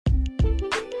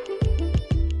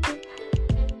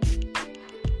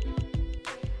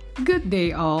Good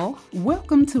day, all.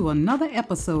 Welcome to another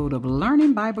episode of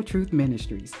Learning Bible Truth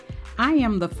Ministries. I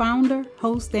am the founder,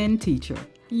 host, and teacher,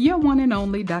 your one and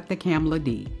only Dr. Kamala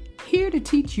D. Here to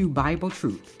teach you Bible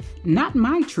truth. Not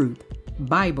my truth,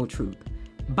 Bible truth.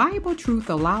 Bible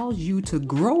truth allows you to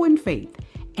grow in faith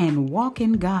and walk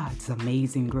in God's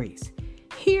amazing grace.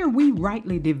 Here we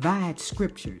rightly divide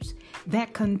scriptures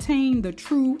that contain the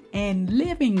true and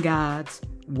living God's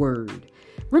word.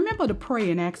 Remember to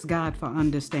pray and ask God for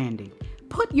understanding.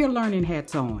 Put your learning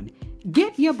hats on.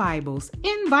 Get your Bibles.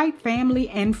 Invite family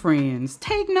and friends.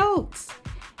 Take notes.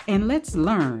 And let's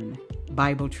learn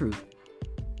Bible truth.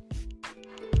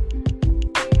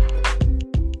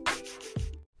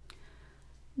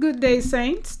 Good day,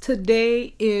 saints.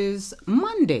 Today is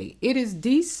Monday. It is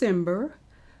December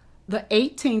the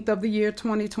 18th of the year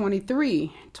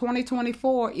 2023.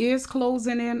 2024 is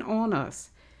closing in on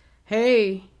us.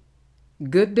 Hey,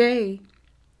 good day.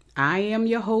 I am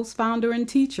your host, founder, and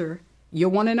teacher, your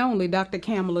one and only Dr.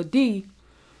 Kamala D.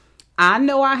 I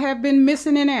know I have been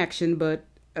missing in action, but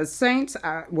saints,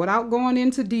 without going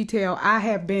into detail, I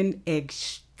have been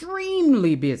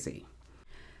extremely busy.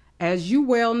 As you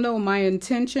well know, my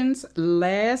intentions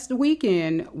last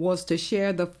weekend was to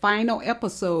share the final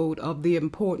episode of The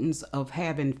Importance of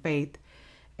Having Faith.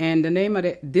 And the name of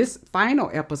this final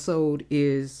episode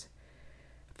is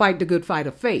Fight the Good Fight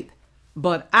of Faith.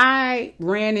 But I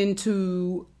ran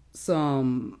into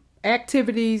some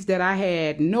activities that I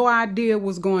had no idea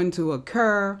was going to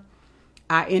occur.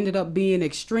 I ended up being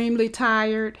extremely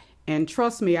tired. And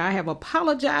trust me, I have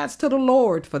apologized to the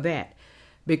Lord for that.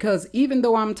 Because even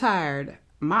though I'm tired,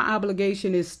 my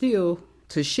obligation is still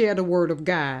to share the word of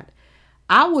God.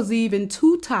 I was even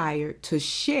too tired to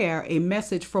share a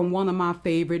message from one of my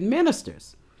favorite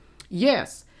ministers.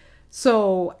 Yes.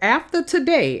 So after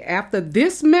today, after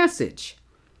this message,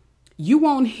 you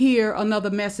won't hear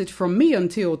another message from me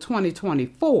until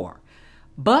 2024.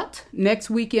 But next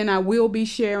weekend, I will be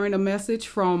sharing a message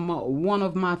from one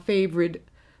of my favorite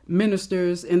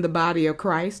ministers in the body of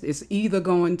Christ. It's either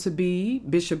going to be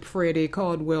Bishop Freddie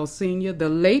Caldwell Sr., the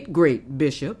late great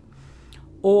bishop,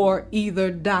 or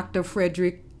either Dr.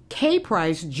 Frederick K.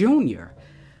 Price Jr.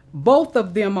 Both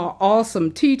of them are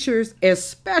awesome teachers,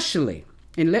 especially,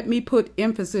 and let me put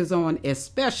emphasis on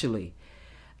especially,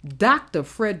 Dr.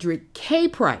 Frederick K.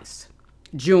 Price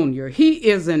Jr. He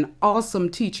is an awesome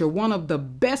teacher, one of the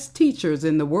best teachers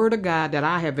in the Word of God that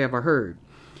I have ever heard.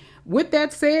 With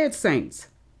that said, saints,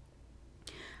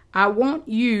 I want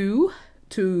you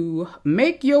to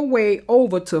make your way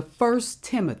over to 1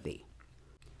 Timothy.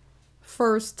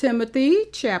 1 Timothy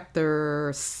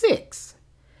chapter 6.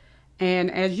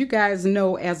 And as you guys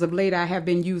know, as of late, I have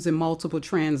been using multiple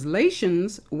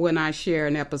translations when I share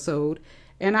an episode.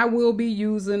 And I will be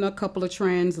using a couple of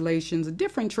translations,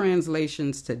 different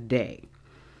translations today.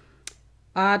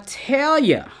 I tell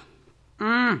you,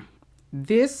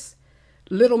 this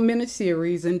little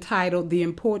mini-series entitled The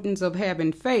Importance of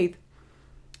Having Faith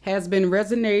has been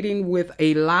resonating with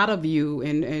a lot of you,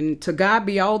 and to God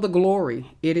be all the glory.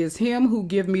 It is Him who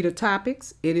give me the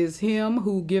topics. It is Him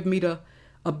who give me the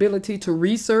ability to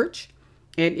research,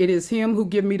 and it is Him who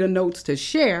give me the notes to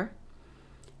share.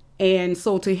 And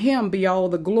so to Him be all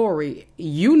the glory.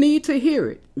 You need to hear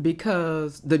it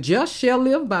because the just shall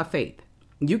live by faith.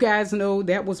 You guys know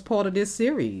that was part of this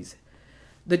series.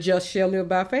 The just shall live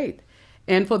by faith.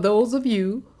 And for those of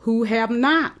you who have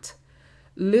not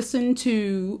listened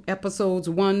to episodes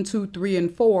 1, 2, 3,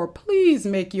 and 4, please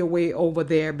make your way over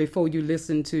there before you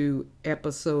listen to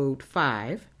episode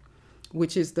 5,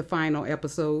 which is the final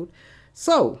episode.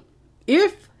 So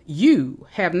if you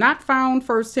have not found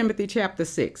 1 Timothy chapter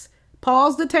 6,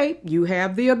 pause the tape. You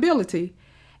have the ability,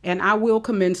 and I will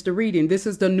commence the reading. This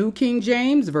is the New King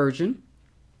James Version.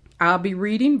 I'll be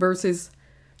reading verses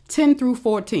 10 through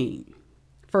 14.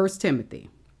 1 Timothy.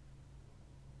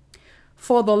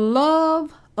 For the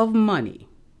love of money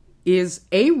is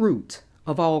a root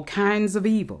of all kinds of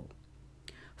evil,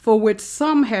 for which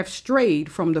some have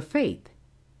strayed from the faith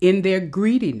in their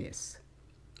greediness,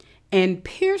 and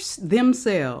pierced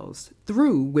themselves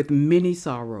through with many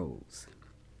sorrows.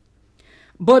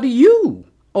 But you,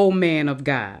 O man of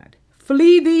God,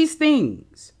 flee these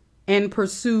things and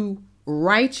pursue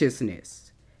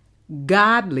righteousness,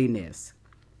 godliness,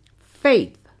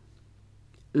 faith,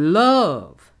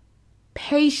 love,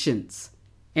 patience,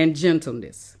 and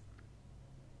gentleness.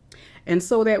 And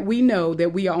so that we know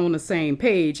that we are on the same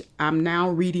page, I'm now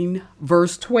reading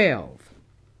verse 12.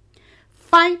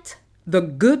 Fight the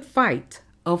good fight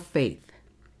of faith.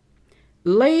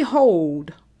 Lay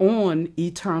hold on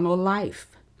eternal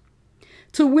life,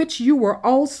 to which you were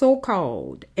also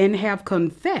called and have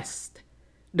confessed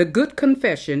the good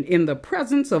confession in the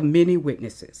presence of many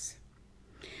witnesses.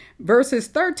 Verses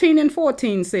 13 and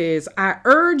 14 says, I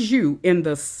urge you in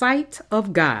the sight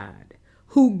of God,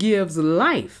 who gives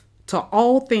life to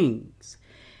all things,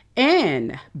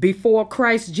 and before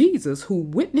Christ Jesus, who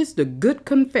witnessed the good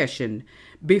confession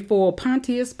before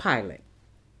Pontius Pilate,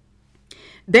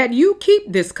 that you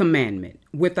keep this commandment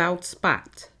without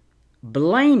spot,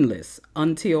 blameless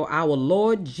until our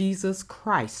Lord Jesus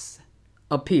Christ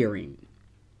appearing.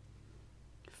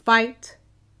 Fight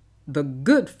the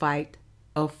good fight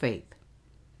of faith.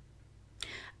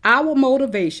 Our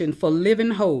motivation for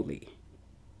living holy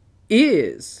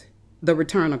is the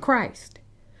return of Christ.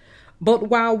 But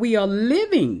while we are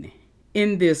living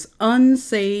in this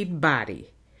unsaved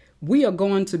body, we are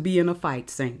going to be in a fight,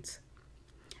 saints.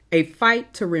 A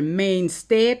fight to remain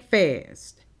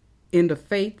steadfast in the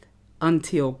faith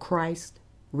until Christ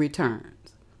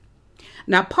returns.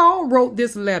 Now, Paul wrote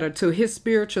this letter to his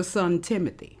spiritual son,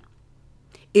 Timothy.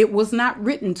 It was not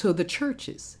written to the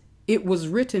churches. It was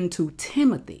written to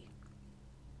Timothy.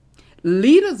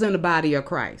 Leaders in the body of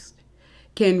Christ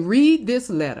can read this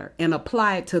letter and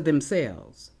apply it to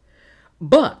themselves.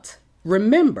 But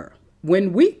remember,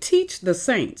 when we teach the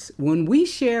saints, when we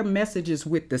share messages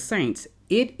with the saints,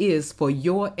 it is for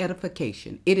your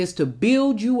edification. It is to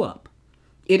build you up.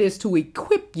 It is to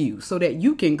equip you so that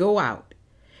you can go out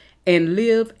and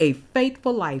live a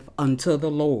faithful life unto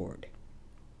the Lord.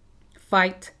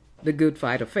 Fight the good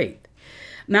fight of faith.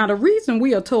 Now, the reason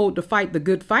we are told to fight the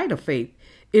good fight of faith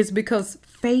is because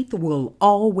faith will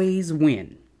always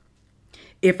win.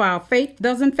 If our faith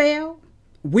doesn't fail,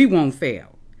 we won't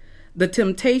fail. The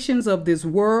temptations of this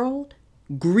world,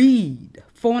 greed,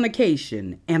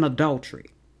 fornication, and adultery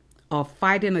are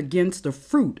fighting against the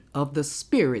fruit of the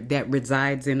Spirit that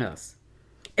resides in us,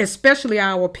 especially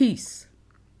our peace,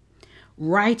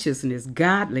 righteousness,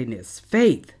 godliness,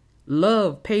 faith,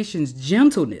 love, patience,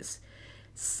 gentleness.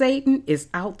 Satan is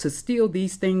out to steal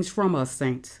these things from us,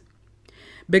 saints.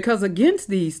 Because against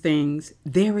these things,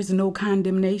 there is no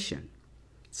condemnation.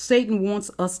 Satan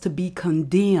wants us to be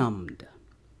condemned.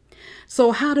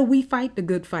 So how do we fight the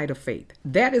good fight of faith?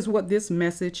 That is what this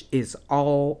message is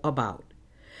all about.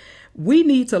 We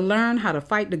need to learn how to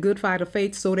fight the good fight of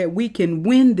faith so that we can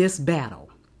win this battle.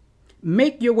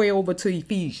 Make your way over to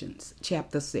Ephesians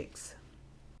chapter 6.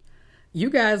 You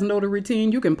guys know the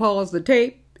routine. You can pause the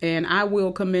tape and I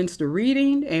will commence the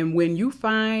reading. And when you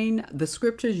find the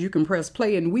scriptures, you can press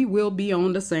play and we will be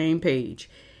on the same page.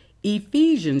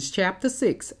 Ephesians chapter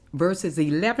 6, verses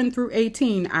 11 through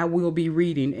 18, I will be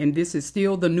reading, and this is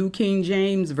still the New King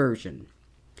James Version.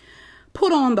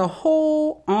 Put on the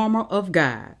whole armor of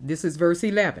God. This is verse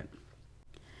 11.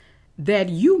 That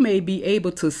you may be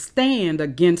able to stand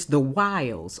against the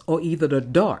wiles or either the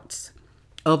darts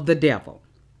of the devil.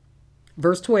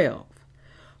 Verse 12.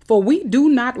 For we do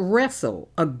not wrestle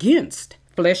against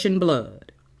flesh and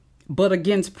blood, but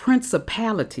against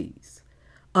principalities,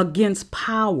 against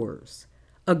powers,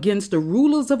 against the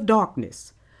rulers of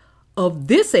darkness of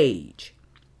this age,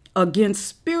 against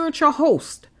spiritual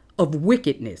hosts of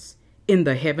wickedness in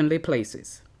the heavenly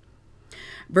places.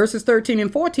 Verses 13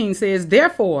 and 14 says,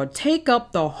 therefore, take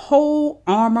up the whole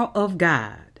armor of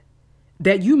God,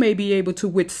 that you may be able to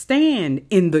withstand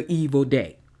in the evil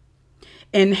day,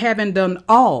 and having done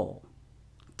all,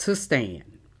 to stand.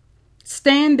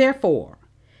 Stand therefore,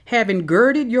 having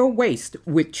girded your waist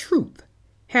with truth,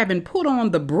 having put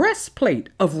on the breastplate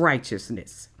of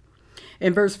righteousness.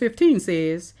 And verse 15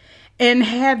 says, and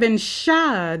having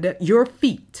shod your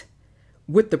feet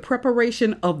with the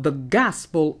preparation of the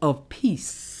gospel of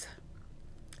peace.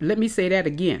 Let me say that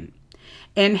again.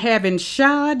 And having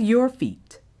shod your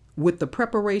feet with the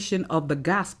preparation of the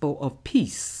gospel of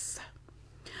peace.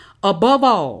 Above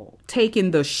all,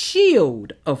 taking the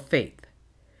shield of faith,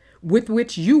 with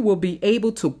which you will be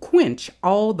able to quench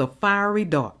all the fiery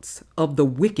darts of the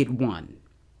wicked one,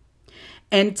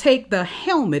 and take the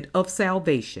helmet of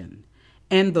salvation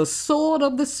and the sword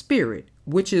of the Spirit,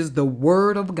 which is the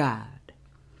word of God.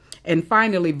 And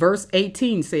finally, verse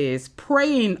 18 says,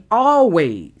 praying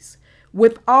always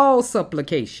with all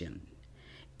supplication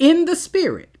in the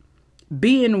Spirit,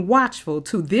 being watchful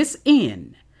to this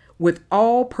end with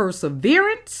all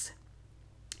perseverance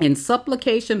and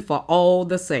supplication for all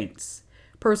the saints.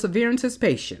 Perseverance is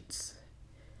patience.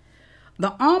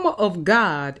 The armor of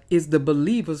God is the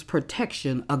believer's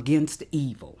protection against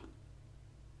evil.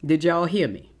 Did y'all hear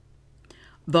me?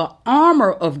 The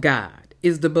armor of God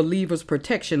is the believer's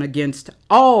protection against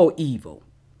all evil.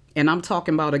 And I'm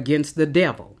talking about against the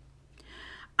devil.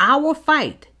 Our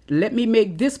fight, let me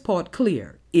make this part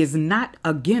clear, is not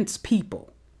against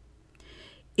people.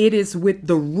 It is with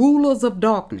the rulers of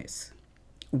darkness.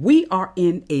 We are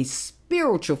in a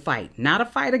spiritual fight, not a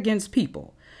fight against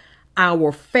people.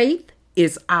 Our faith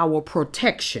is our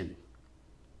protection.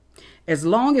 As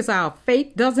long as our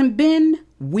faith doesn't bend,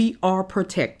 we are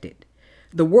protected.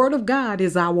 The word of God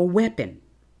is our weapon.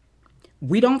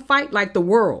 We don't fight like the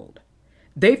world.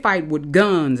 They fight with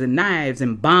guns and knives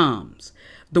and bombs.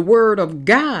 The word of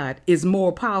God is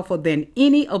more powerful than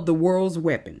any of the world's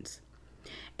weapons.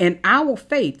 And our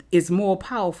faith is more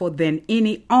powerful than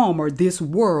any armor this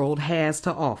world has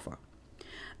to offer.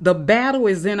 The battle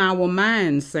is in our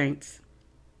minds, saints.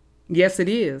 Yes, it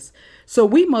is. So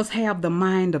we must have the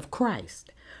mind of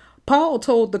Christ. Paul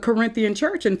told the Corinthian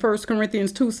church in 1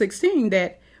 Corinthians 2:16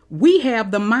 that we have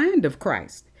the mind of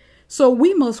Christ. So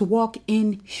we must walk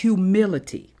in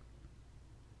humility.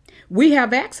 We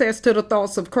have access to the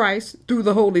thoughts of Christ through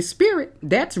the Holy Spirit.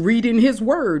 That's reading his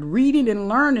word, reading and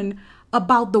learning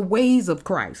about the ways of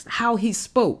Christ, how he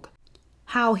spoke,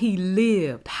 how he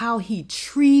lived, how he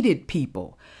treated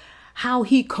people, how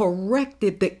he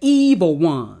corrected the evil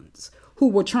ones who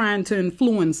were trying to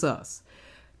influence us.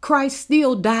 Christ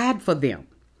still died for them.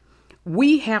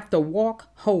 We have to walk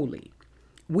holy.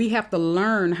 We have to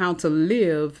learn how to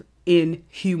live in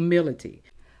humility.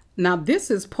 Now, this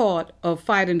is part of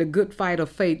fighting the good fight of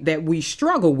faith that we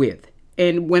struggle with.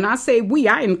 And when I say we,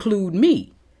 I include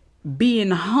me. Being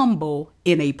humble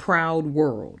in a proud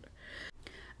world.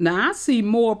 Now, I see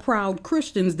more proud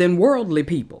Christians than worldly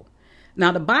people.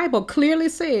 Now, the Bible clearly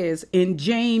says in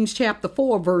James chapter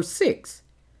 4, verse 6,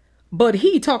 but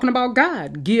he, talking about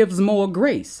God, gives more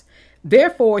grace.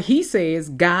 Therefore, he says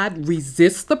God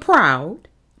resists the proud,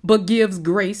 but gives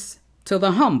grace to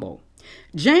the humble.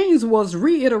 James was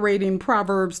reiterating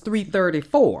Proverbs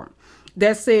 3:34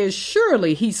 that says,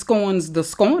 surely he scorns the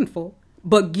scornful,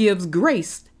 but gives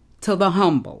grace to the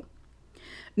humble.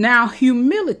 Now,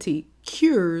 humility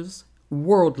cures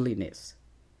worldliness.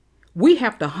 We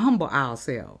have to humble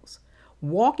ourselves.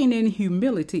 Walking in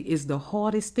humility is the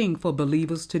hardest thing for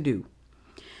believers to do.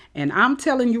 And I'm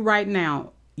telling you right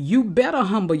now, you better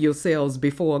humble yourselves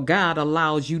before God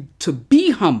allows you to be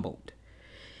humbled.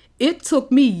 It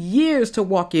took me years to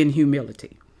walk in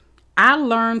humility. I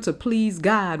learned to please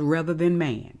God rather than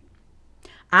man.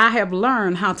 I have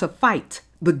learned how to fight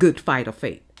the good fight of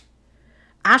faith.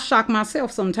 I shock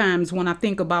myself sometimes when I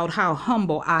think about how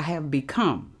humble I have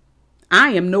become. I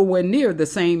am nowhere near the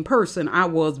same person I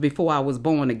was before I was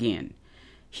born again.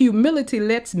 Humility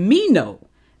lets me know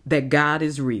that God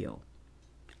is real.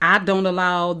 I don't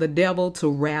allow the devil to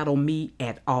rattle me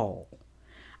at all.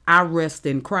 I rest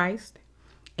in Christ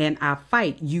and I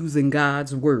fight using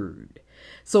God's word.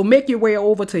 So make your way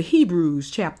over to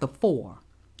Hebrews chapter 4,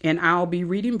 and I'll be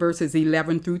reading verses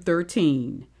 11 through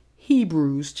 13.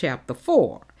 Hebrews chapter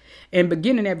 4. And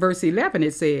beginning at verse 11,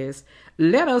 it says,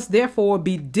 let us therefore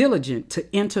be diligent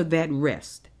to enter that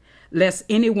rest, lest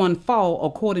anyone fall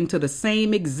according to the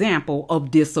same example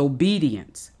of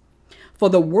disobedience. For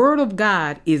the word of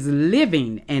God is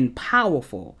living and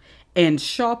powerful and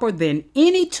sharper than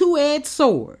any two-edged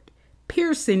sword,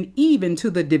 piercing even to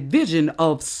the division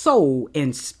of soul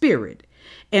and spirit,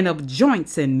 and of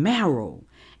joints and marrow,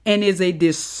 and is a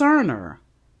discerner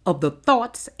of the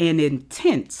thoughts and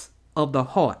intents of the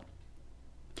heart.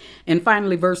 And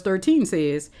finally, verse 13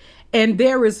 says, and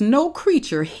there is no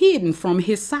creature hidden from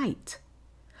his sight,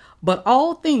 but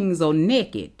all things are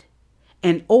naked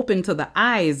and open to the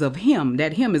eyes of him,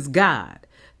 that him is God,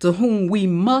 to whom we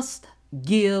must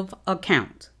give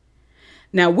account.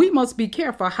 Now, we must be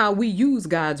careful how we use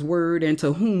God's word and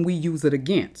to whom we use it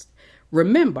against.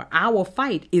 Remember, our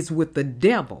fight is with the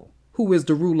devil, who is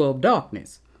the ruler of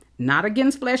darkness, not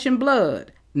against flesh and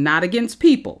blood, not against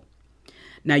people.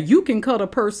 Now, you can cut a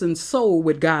person's soul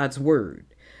with God's word.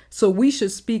 So we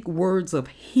should speak words of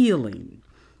healing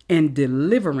and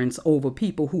deliverance over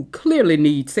people who clearly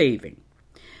need saving.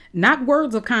 Not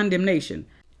words of condemnation.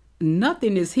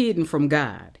 Nothing is hidden from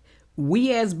God.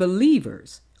 We as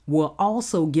believers will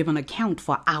also give an account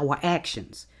for our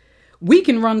actions. We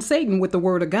can run Satan with the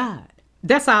word of God.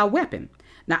 That's our weapon.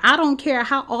 Now, I don't care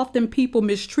how often people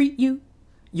mistreat you.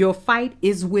 Your fight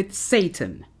is with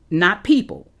Satan, not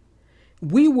people.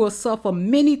 We will suffer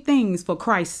many things for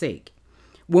Christ's sake.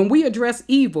 When we address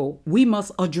evil, we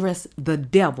must address the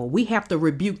devil. We have to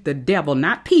rebuke the devil,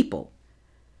 not people.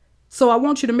 So I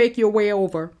want you to make your way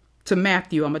over to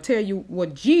Matthew. I'm going to tell you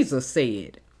what Jesus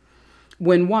said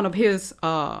when one of his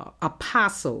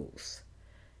apostles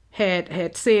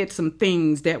had said some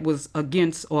things that was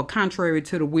against or contrary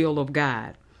to the will of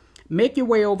God. Make your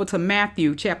way over to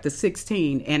Matthew chapter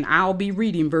 16, and I'll be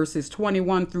reading verses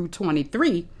 21 through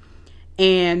 23.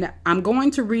 And I'm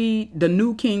going to read the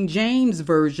New King James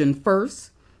Version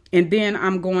first, and then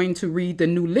I'm going to read the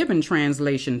New Living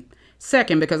Translation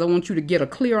second, because I want you to get a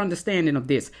clear understanding of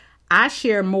this. I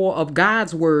share more of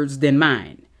God's words than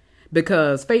mine,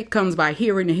 because faith comes by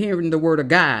hearing and hearing the word of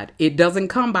God. It doesn't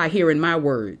come by hearing my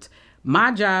words.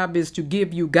 My job is to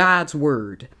give you God's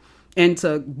word and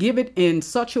to give it in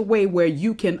such a way where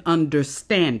you can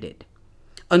understand it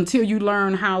until you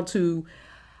learn how to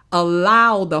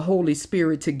allow the Holy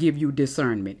Spirit to give you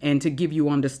discernment and to give you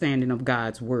understanding of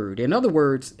God's word. In other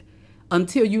words,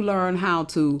 until you learn how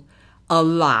to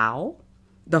allow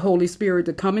the Holy Spirit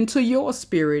to come into your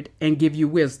spirit and give you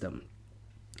wisdom.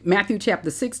 Matthew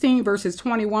chapter 16, verses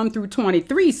 21 through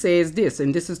 23 says this,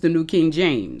 and this is the New King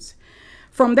James.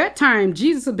 From that time,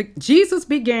 Jesus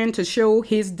began to show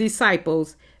his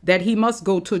disciples that he must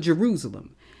go to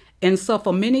Jerusalem and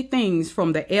suffer many things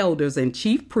from the elders and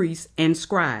chief priests and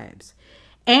scribes,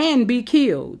 and be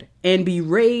killed and be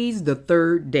raised the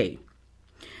third day.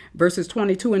 Verses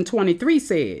 22 and 23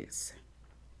 says,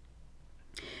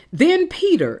 Then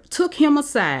Peter took him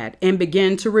aside and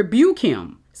began to rebuke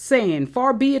him, saying,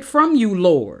 Far be it from you,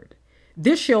 Lord,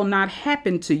 this shall not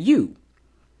happen to you.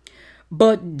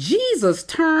 But Jesus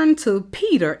turned to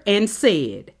Peter and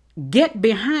said, Get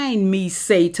behind me,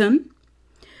 Satan.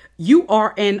 You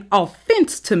are an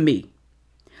offense to me,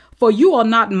 for you are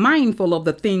not mindful of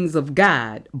the things of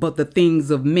God, but the things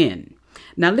of men.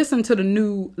 Now listen to the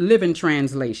New Living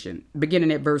Translation,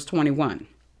 beginning at verse 21,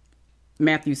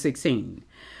 Matthew 16.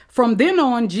 From then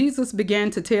on, Jesus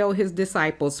began to tell his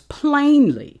disciples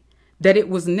plainly that it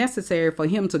was necessary for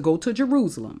him to go to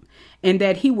Jerusalem and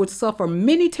that he would suffer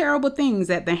many terrible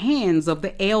things at the hands of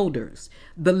the elders,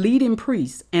 the leading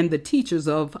priests, and the teachers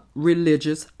of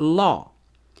religious law.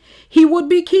 He would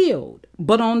be killed,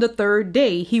 but on the third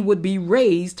day he would be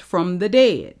raised from the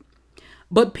dead.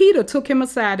 But Peter took him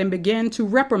aside and began to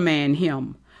reprimand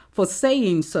him for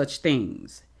saying such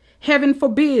things. Heaven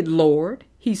forbid, Lord,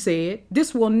 he said,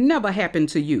 this will never happen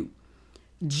to you.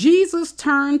 Jesus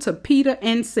turned to Peter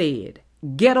and said,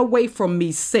 Get away from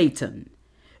me, Satan.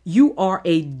 You are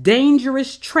a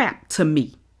dangerous trap to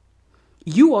me.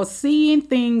 You are seeing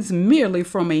things merely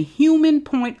from a human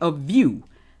point of view,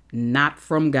 not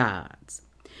from God's.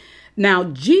 Now,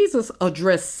 Jesus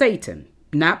addressed Satan,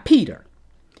 not Peter.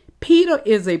 Peter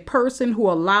is a person who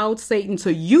allowed Satan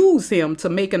to use him to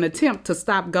make an attempt to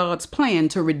stop God's plan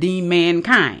to redeem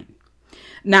mankind.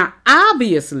 Now,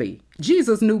 obviously,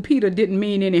 Jesus knew Peter didn't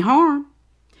mean any harm.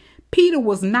 Peter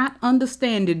was not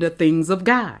understanding the things of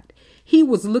God. He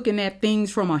was looking at things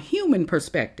from a human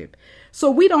perspective. So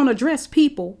we don't address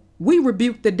people. We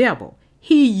rebuke the devil.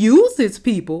 He uses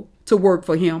people to work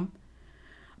for him.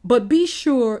 But be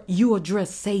sure you address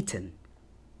Satan,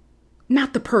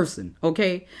 not the person,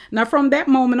 okay? Now, from that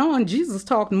moment on, Jesus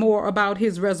talked more about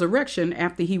his resurrection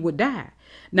after he would die.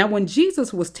 Now, when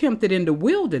Jesus was tempted in the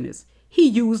wilderness, he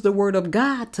used the word of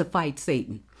God to fight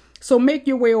Satan. So make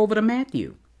your way over to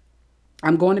Matthew.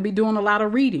 I'm going to be doing a lot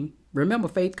of reading. Remember,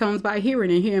 faith comes by hearing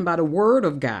and hearing by the word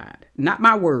of God, not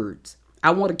my words.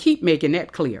 I want to keep making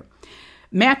that clear.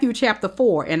 Matthew chapter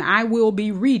 4, and I will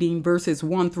be reading verses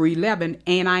 1 through 11,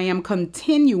 and I am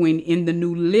continuing in the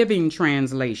New Living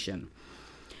Translation.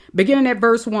 Beginning at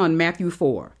verse 1, Matthew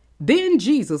 4. Then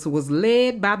Jesus was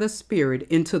led by the Spirit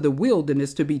into the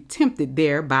wilderness to be tempted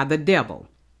there by the devil.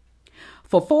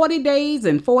 For 40 days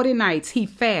and 40 nights he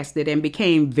fasted and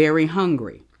became very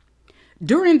hungry.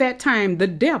 During that time the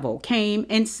devil came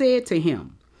and said to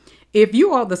him, If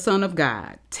you are the Son of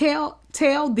God,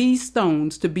 tell these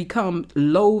stones to become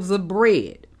loaves of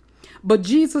bread. But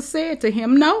Jesus said to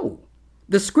him, No,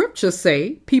 the scriptures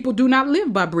say people do not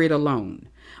live by bread alone,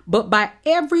 but by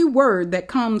every word that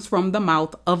comes from the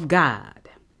mouth of God.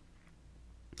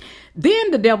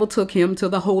 Then the devil took him to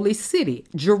the holy city,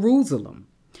 Jerusalem,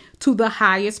 to the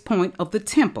highest point of the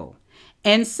temple,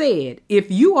 and said,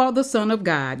 If you are the Son of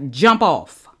God, jump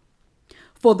off.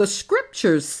 For the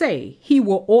scriptures say he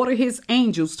will order his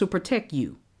angels to protect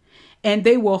you, and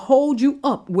they will hold you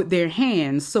up with their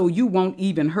hands so you won't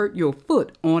even hurt your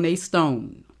foot on a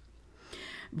stone.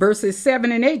 Verses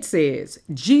 7 and 8 says,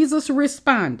 Jesus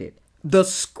responded, The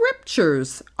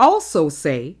scriptures also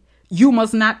say you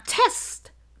must not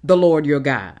test the Lord your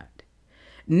God.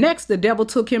 Next, the devil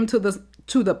took him to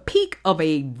the peak of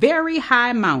a very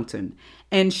high mountain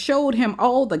and showed him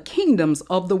all the kingdoms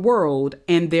of the world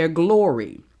and their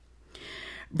glory.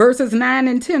 Verses 9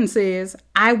 and 10 says,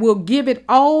 I will give it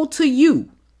all to you,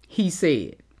 he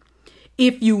said,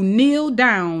 if you kneel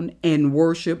down and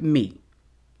worship me.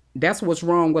 That's what's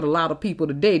wrong with a lot of people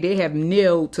today. They have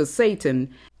kneeled to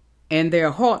Satan and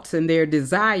their hearts and their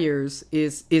desires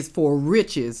is for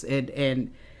riches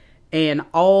and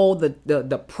all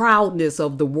the proudness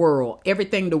of the world,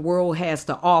 everything the world has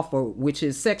to offer, which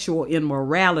is sexual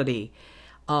immorality.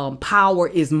 Power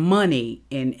is money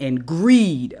and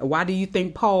greed. Why do you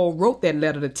think Paul wrote that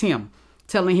letter to Tim,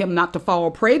 telling him not to fall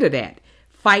prey to that?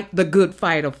 Fight the good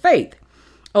fight of faith.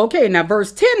 Okay, now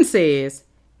verse 10 says,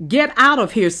 get out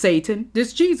of here, Satan.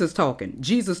 This Jesus talking.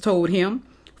 Jesus told him,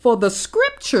 for the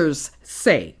scriptures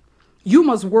say, you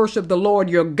must worship the Lord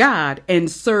your God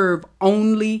and serve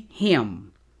only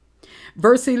him.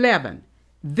 Verse 11,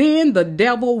 then the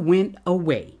devil went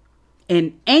away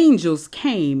and angels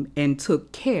came and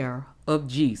took care of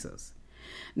Jesus.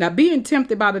 Now, being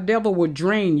tempted by the devil will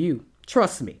drain you.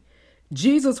 Trust me.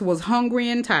 Jesus was hungry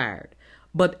and tired,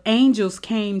 but angels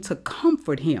came to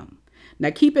comfort him.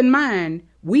 Now, keep in mind,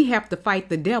 we have to fight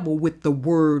the devil with the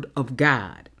word of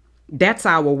God. That's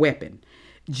our weapon.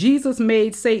 Jesus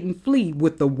made Satan flee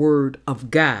with the word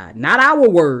of God, not our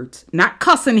words, not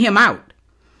cussing him out,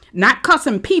 not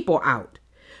cussing people out.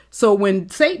 So when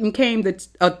Satan came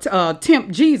to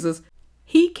tempt Jesus,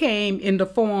 he came in the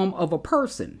form of a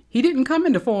person. He didn't come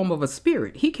in the form of a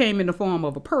spirit. He came in the form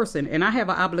of a person. And I have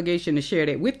an obligation to share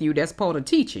that with you. That's part of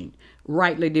teaching,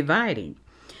 rightly dividing.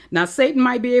 Now, Satan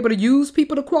might be able to use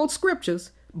people to quote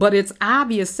scriptures, but it's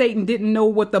obvious Satan didn't know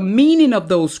what the meaning of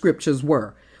those scriptures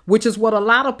were, which is what a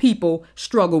lot of people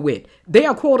struggle with.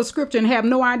 They'll quote a scripture and have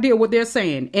no idea what they're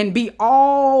saying and be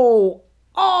all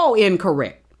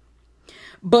incorrect.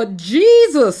 But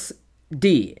Jesus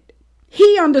did.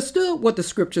 He understood what the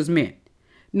scriptures meant.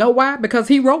 Know why? Because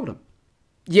he wrote them.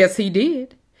 Yes, he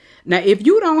did. Now, if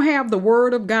you don't have the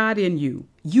word of God in you,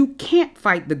 you can't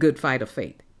fight the good fight of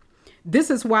faith.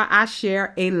 This is why I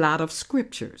share a lot of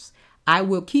scriptures. I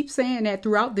will keep saying that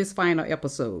throughout this final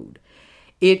episode.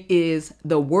 It is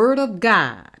the word of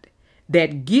God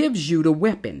that gives you the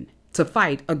weapon to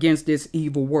fight against this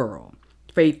evil world.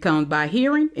 Faith comes by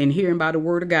hearing, and hearing by the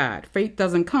word of God. Faith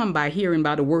doesn't come by hearing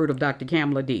by the word of Dr.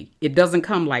 Kamala D. It doesn't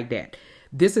come like that.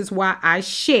 This is why I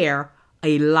share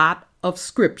a lot of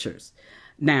scriptures.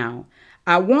 Now,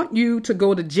 I want you to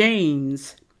go to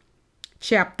James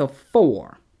chapter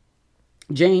 4.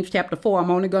 James chapter 4,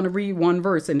 I'm only going to read one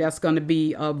verse, and that's going to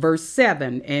be verse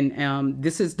 7. And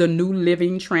this is the New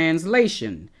Living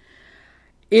Translation.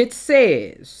 It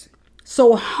says,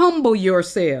 so humble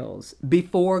yourselves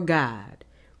before God.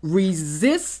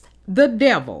 Resist the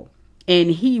devil,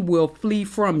 and he will flee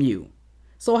from you.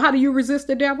 So how do you resist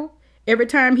the devil? Every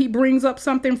time he brings up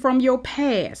something from your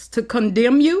past to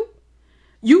condemn you,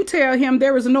 you tell him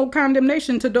there is no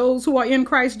condemnation to those who are in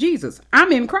Christ Jesus.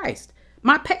 I'm in Christ.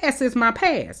 My past is my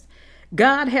past.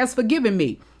 God has forgiven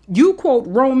me. You quote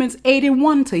Romans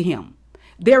 8:1 to him.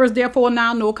 There is therefore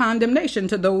now no condemnation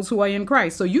to those who are in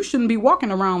Christ. So you shouldn't be walking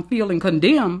around feeling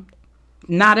condemned.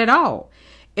 Not at all.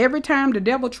 Every time the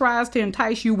devil tries to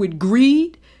entice you with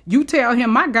greed, you tell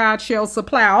him, my God shall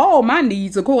supply all my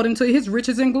needs according to his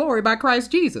riches and glory by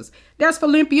Christ Jesus. That's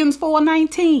Philippians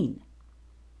 4:19.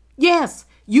 Yes,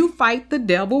 you fight the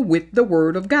devil with the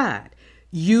word of God.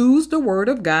 Use the word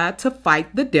of God to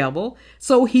fight the devil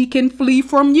so he can flee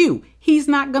from you. He's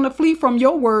not going to flee from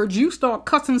your words. You start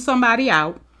cussing somebody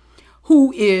out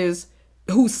who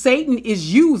Satan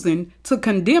is using to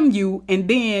condemn you, and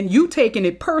then you taking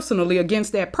it personally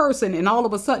against that person, and all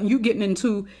of a sudden you getting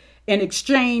into an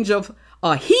exchange of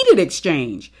a heated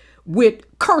exchange with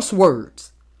curse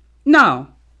words. No,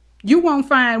 you won't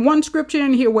find one scripture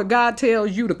in here where God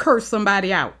tells you to curse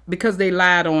somebody out because they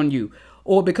lied on you,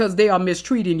 or because they are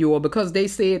mistreating you, or because they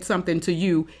said something to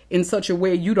you in such a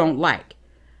way you don't like.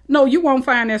 No, you won't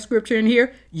find that scripture in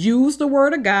here. Use the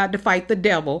word of God to fight the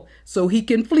devil so he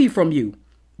can flee from you.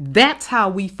 That's how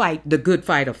we fight the good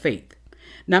fight of faith.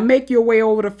 Now make your way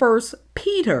over to 1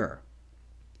 Peter.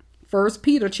 1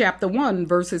 Peter chapter 1,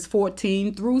 verses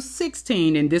 14 through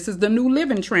 16. And this is the New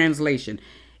Living Translation.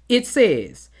 It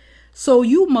says, so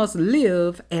you must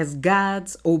live as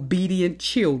God's obedient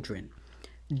children.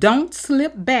 Don't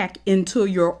slip back into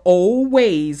your old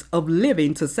ways of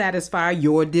living to satisfy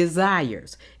your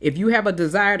desires. If you have a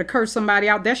desire to curse somebody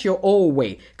out, that's your old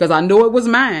way. Because I know it was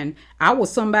mine. I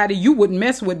was somebody you wouldn't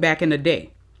mess with back in the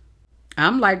day.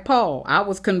 I'm like Paul. I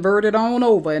was converted on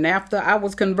over. And after I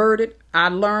was converted, I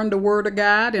learned the word of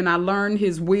God and I learned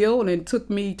his will. And it took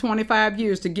me 25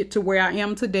 years to get to where I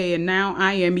am today. And now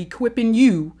I am equipping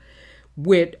you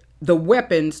with the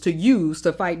weapons to use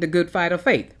to fight the good fight of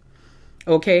faith.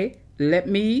 Okay, let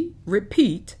me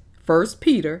repeat 1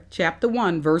 Peter chapter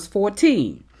 1, verse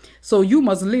 14. So you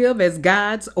must live as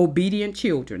God's obedient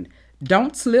children.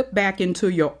 Don't slip back into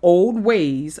your old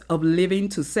ways of living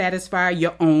to satisfy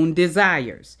your own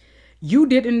desires. You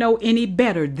didn't know any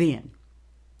better then.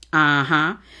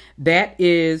 That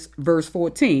is verse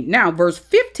 14. Now, verse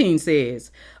 15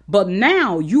 says, but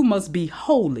now you must be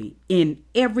holy in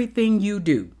everything you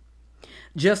do,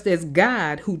 just as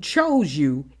God who chose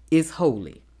you is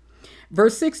holy.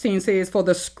 Verse 16 says, for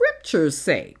the scriptures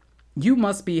say, you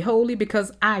must be holy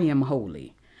because I am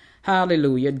holy.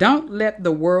 Hallelujah. Don't let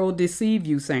the world deceive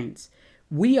you, saints.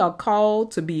 We are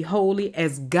called to be holy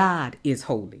as God is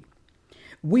holy.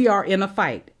 We are in a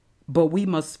fight, but we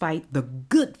must fight the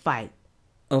good fight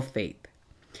of faith.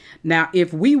 Now,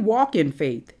 if we walk in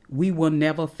faith, we will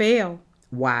never fail.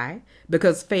 Why?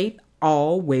 Because faith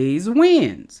always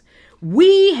wins.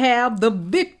 We have the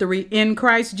victory in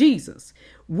Christ Jesus.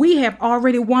 We have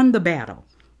already won the battle.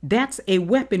 That's a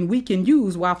weapon we can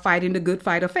use while fighting the good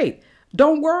fight of faith.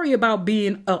 Don't worry about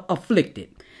being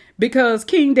afflicted, because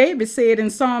King David said in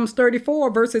Psalms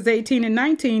 34, verses 18 and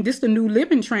 19, this is the New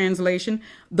Living Translation,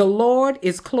 the Lord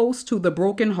is close to the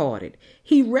brokenhearted.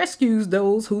 He rescues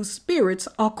those whose spirits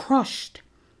are crushed.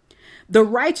 The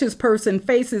righteous person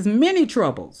faces many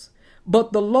troubles,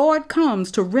 but the Lord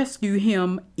comes to rescue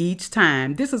him each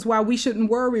time. This is why we shouldn't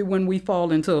worry when we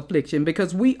fall into affliction,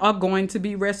 because we are going to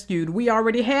be rescued. We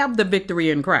already have the victory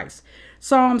in Christ.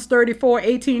 Psalms 34,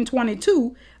 18,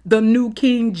 22, the New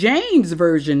King James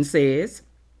Version says,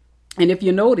 and if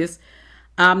you notice,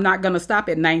 I'm not going to stop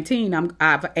at 19.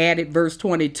 I've added verse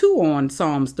 22 on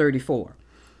Psalms 34.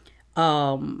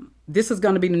 This is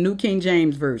going to be the New King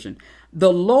James Version.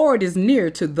 The Lord is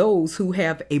near to those who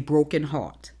have a broken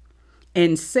heart,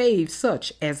 and save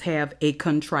such as have a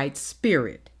contrite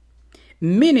spirit.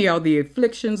 Many are the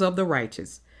afflictions of the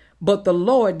righteous, but the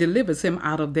Lord delivers him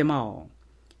out of them all.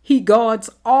 He guards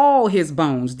all his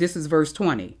bones. This is verse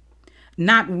 20.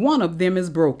 Not one of them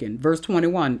is broken. Verse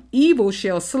 21. Evil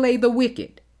shall slay the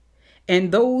wicked,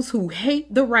 and those who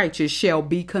hate the righteous shall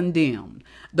be condemned.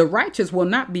 The righteous will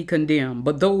not be condemned,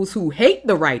 but those who hate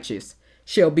the righteous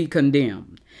shall be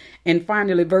condemned. And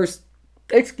finally, verse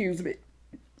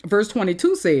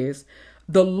 22 says,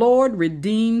 the Lord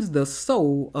redeems the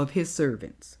soul of his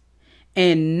servants,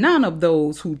 and none of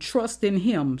those who trust in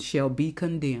him shall be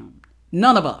condemned.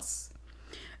 None of us.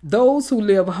 Those who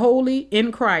live holy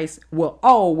in Christ will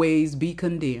always be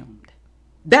condemned.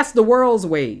 That's the world's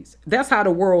ways. That's how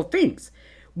the world thinks.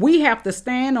 We have to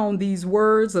stand on these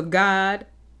words of God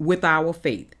with our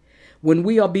faith. When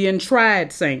we are being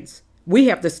tried, saints, we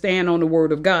have to stand on the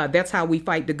word of God. That's how we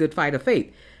fight the good fight of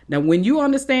faith. Now, when you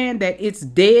understand that it's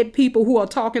dead people who are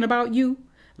talking about you,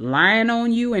 lying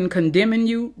on you and condemning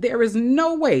you, there is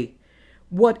no way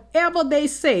whatever they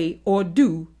say or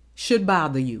do should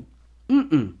bother you.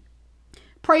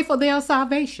 Pray for their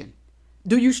salvation.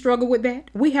 Do you struggle with that?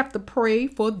 We have to pray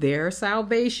for their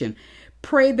salvation.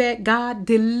 Pray that God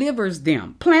delivers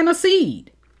them. Plant a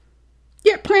seed.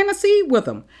 Yeah, plant a seed with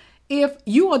them. If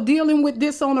you are dealing with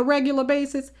this on a regular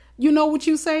basis, you know what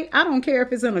you say? I don't care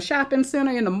if it's in a shopping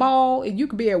center, in the mall. You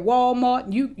could be at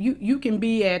Walmart. You can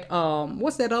be at,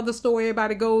 what's that other store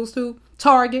everybody goes to?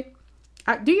 Target.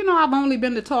 Do you know I've only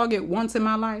been to Target once in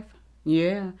my life?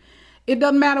 Yeah. It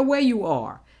doesn't matter where you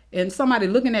are. And somebody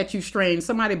looking at you strange,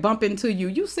 somebody bump into you,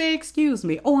 you say, excuse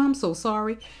me. Oh, I'm so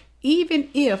sorry. Even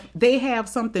if they have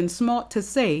something smart to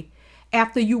say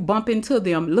after you bump into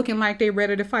them looking like they're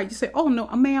ready to fight, you say, oh, no,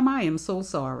 ma'am, I am so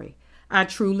sorry. I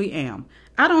truly am.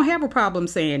 I don't have a problem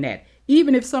saying that,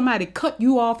 even if somebody cut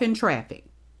you off in traffic.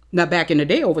 Now, back in the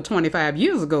day, over 25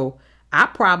 years ago, I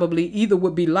probably either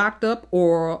would be locked up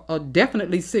or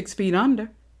definitely 6 feet under,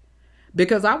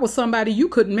 because I was somebody you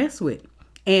couldn't mess with.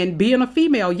 And being a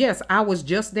female, yes, I was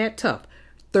just that tough.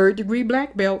 3rd-degree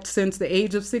black belt since the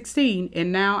age of 16,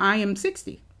 and now I am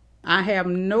 60. I have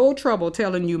no trouble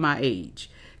telling you my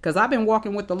age, because I've been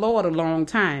walking with the Lord a long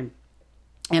time.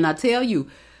 And I tell you,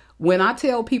 when I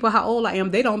tell people how old I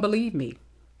am, they don't believe me.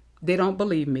 They don't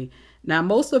believe me. Now,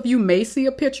 most of you may see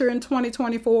a picture in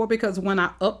 2024, because when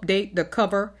I update the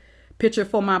cover picture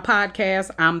for my podcast,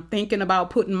 I'm thinking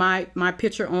about putting my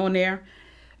picture on there.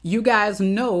 You guys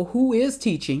know who is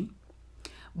teaching,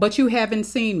 but you haven't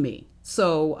seen me.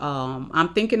 So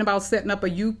I'm thinking about setting up a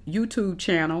YouTube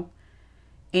channel,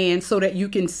 and so that you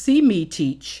can see me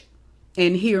teach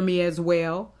and hear me as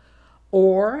well,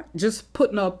 or just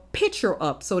putting a picture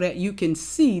up so that you can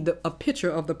see a picture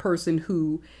of the person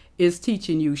who is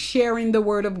teaching you, sharing the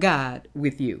word of God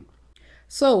with you.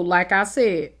 So, like I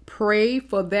said, pray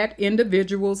for that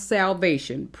individual's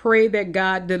salvation. Pray that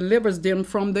God delivers them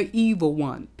from the evil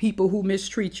one. People who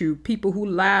mistreat you, people who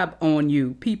lie on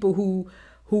you, people who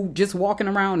just walking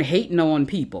around hating on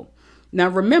people. Now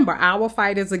remember, our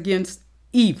fight is against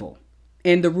evil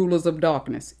and the rulers of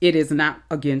darkness. It is not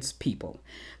against people.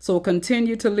 So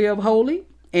continue to live holy.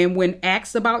 And when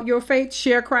asked about your faith,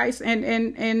 share Christ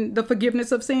and the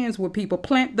forgiveness of sins with people.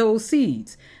 Plant those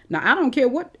seeds. Now, I don't care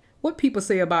what people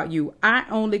say about you. I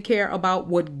only care about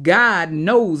what God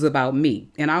knows about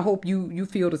me. And I hope you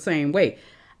feel the same way.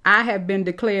 I have been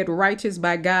declared righteous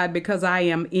by God because I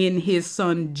am in his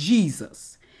son,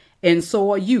 Jesus. And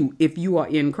so are you if you are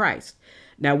in Christ.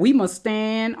 Now, we must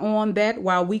stand on that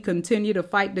while we continue to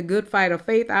fight the good fight of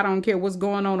faith. I don't care what's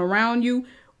going on around you.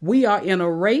 We are in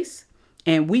a race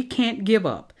and we can't give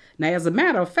up. Now, as a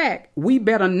matter of fact, we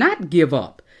better not give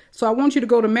up. So I want you to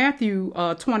go to Matthew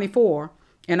 24,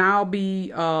 and I'll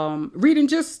be reading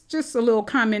just a little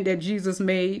comment that Jesus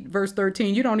made, verse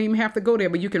 13. You don't even have to go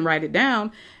there, but you can write it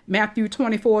down. Matthew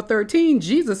 24:13,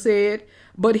 Jesus said,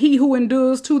 "But he who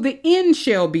endures to the end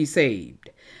shall be saved."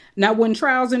 Now, when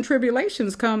trials and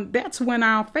tribulations come, that's when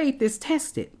our faith is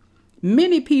tested.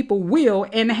 Many people will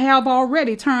and have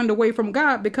already turned away from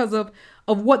God because of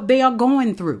what they are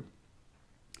going through.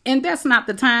 And that's not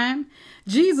the time.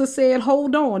 Jesus said,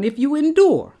 hold on. If you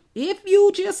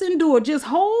just endure, just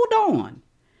hold on.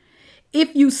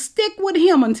 If you stick with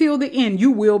him until the end,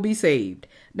 you will be saved.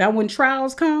 Now, when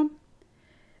trials come,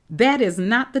 that is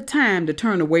not the time to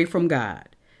turn away from God.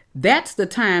 That's the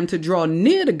time to draw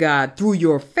near to God through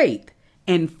your faith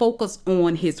and focus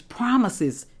on his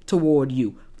promises toward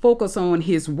you. Focus on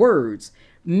his words.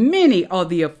 Many are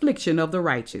the affliction of the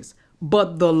righteous,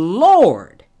 but the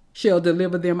Lord shall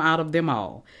deliver them out of them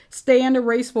all. Stay in the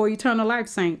race for eternal life,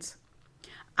 saints.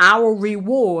 Our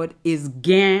reward is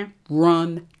guaranteed.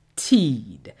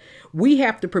 We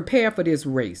have to prepare for this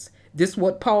race. This is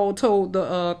what Paul told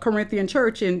the Corinthian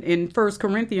church in 1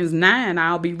 Corinthians 9.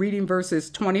 I'll be reading verses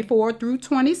 24 through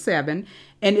 27,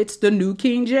 and it's the New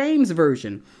King James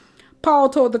Version. Paul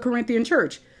told the Corinthian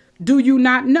church, "Do you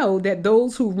not know that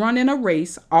those who run in a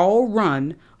race all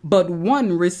run, but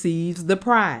one receives the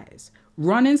prize?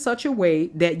 Run in such a way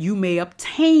that you may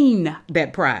obtain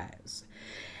that prize.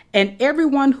 And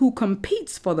everyone who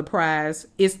competes for the prize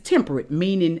is temperate,"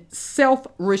 meaning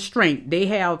self-restraint. They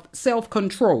have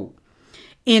self-control.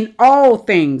 "In all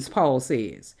things," Paul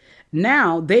says.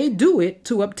 Now they do it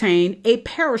to obtain a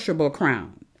perishable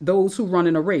crown. Those who run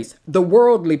in a race, the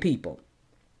worldly people,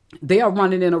 they are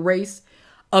running in a race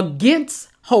against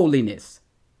holiness.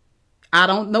 I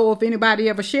don't know if anybody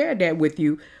ever shared that with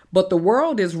you, but the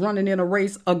world is running in a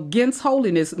race against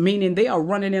holiness, meaning they are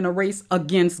running in a race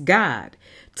against God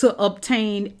to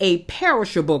obtain a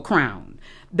perishable crown.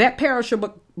 That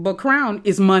perishable crown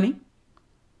is money.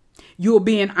 You're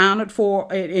being honored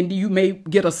for, and you may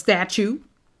get a statue.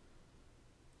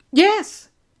 Yes,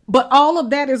 but all of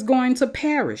that is going to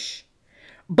perish.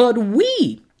 But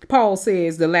we, Paul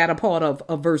says, the latter part of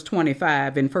verse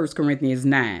 25 in 1 Corinthians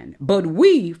 9, but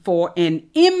we for an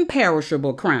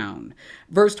imperishable crown.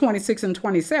 Verse 26 and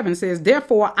 27 says,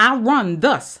 "Therefore I run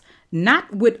thus,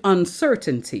 not with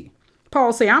uncertainty."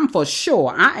 Paul say, I'm for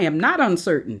sure. I am not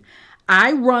uncertain.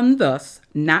 I run thus,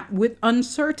 not with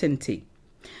uncertainty.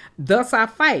 Thus I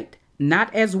fight,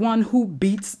 not as one who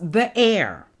beats the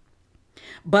air,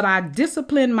 but I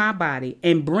discipline my body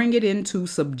and bring it into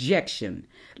subjection,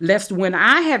 lest when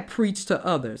I have preached to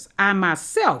others, I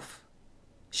myself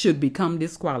should become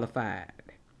disqualified.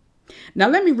 Now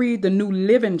let me read the New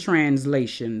Living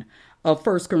Translation of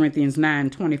 1 Corinthians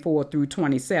 9:24 through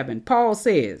 27. Paul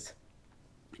says,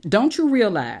 "Don't you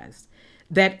realize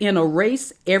that in a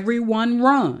race everyone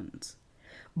runs,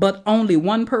 but only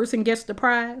one person gets the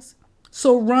prize?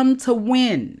 So run to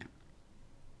win.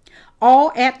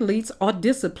 All athletes are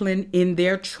disciplined in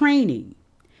their training.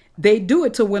 They do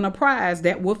it to win a prize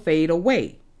that will fade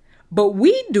away. But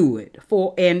we do it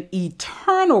for an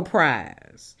eternal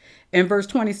prize." And verse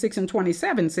 26 and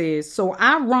 27 says, "So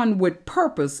I run with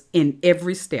purpose in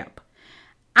every step.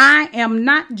 I am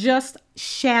not just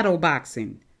shadow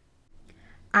boxing.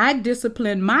 I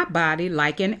discipline my body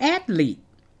like an athlete,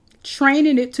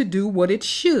 training it to do what it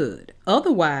should.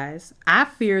 Otherwise, I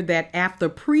fear that after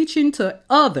preaching to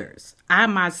others, I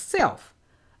myself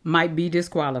might be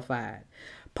disqualified."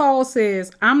 Paul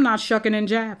says, I'm not shucking and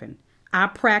jiving. I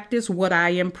practice what I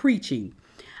am preaching.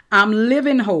 I'm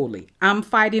living holy. I'm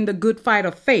fighting the good fight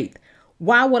of faith.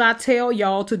 Why would I tell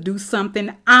y'all to do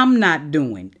something I'm not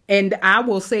doing? And I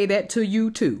will say that to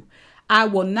you too. I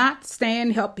will not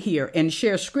stand up here and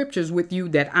share scriptures with you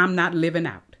that I'm not living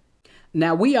out.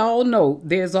 Now, we all know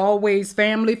there's always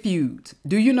family feuds.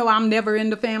 Do you know I'm never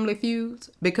into family feuds?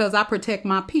 Because I protect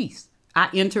my peace. I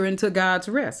enter into God's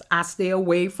rest. I stay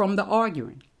away from the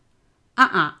arguing.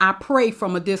 I pray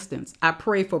from a distance. I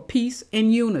pray for peace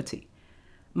and unity.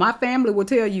 My family will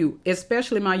tell you,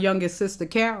 especially my youngest sister,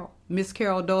 Carol, Miss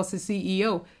Carol Dorsey,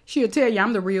 CEO, she'll tell you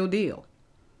I'm the real deal.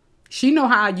 She know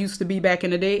how I used to be back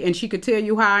in the day, and she could tell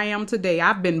you how I am today.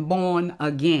 I've been born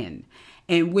again,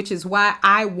 and which is why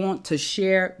I want to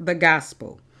share the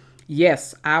gospel.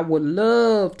 Yes, I would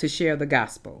love to share the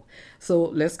gospel. So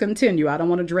let's continue. I don't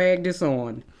want to drag this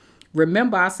on.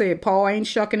 Remember, I said Paul ain't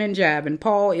shucking and jiving.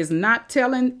 Paul is not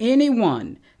telling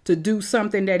anyone to do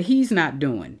something that he's not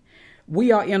doing.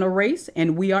 We are in a race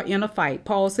and we are in a fight.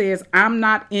 Paul says, I'm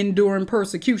not enduring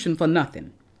persecution for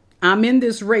nothing. I'm in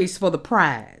this race for the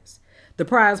prize. The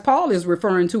prize Paul is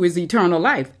referring to is eternal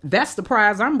life. That's the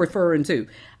prize I'm referring to.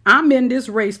 I'm in this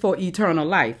race for eternal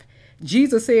life.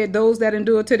 Jesus said, those that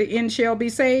endure to the end shall be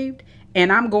saved.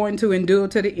 And I'm going to endure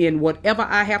to the end, whatever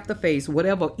I have to face,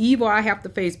 whatever evil I have to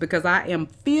face, because I am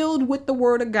filled with the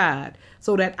word of God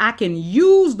so that I can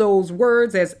use those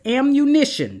words as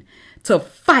ammunition to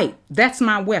fight. That's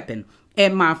my weapon.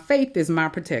 And my faith is my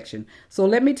protection. So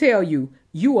let me tell you,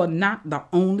 you are not the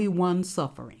only one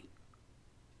suffering.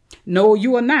 No,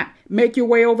 you are not. Make your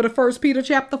way over to 1 Peter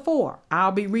chapter 4.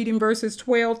 I'll be reading verses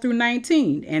 12 through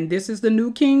 19. And this is the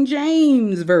New King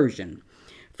James Version.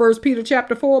 1 Peter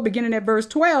chapter 4, beginning at verse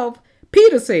 12,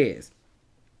 Peter says,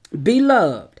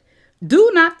 Beloved, do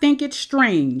not think it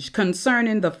strange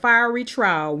concerning the fiery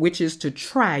trial which is to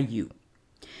try you,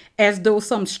 as though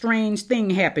some strange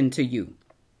thing happened to you.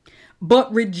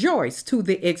 But rejoice to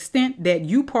the extent that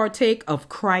you partake of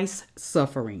Christ's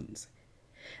sufferings,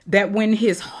 that when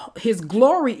his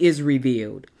glory is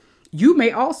revealed, you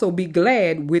may also be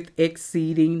glad with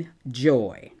exceeding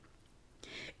joy.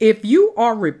 If you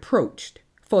are reproached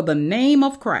for the name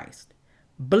of Christ,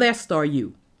 blessed are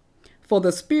you, for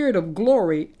the Spirit of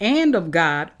glory and of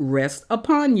God rests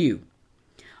upon you.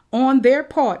 On their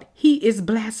part, he is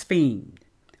blasphemed,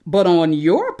 but on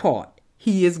your part,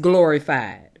 he is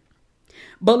glorified.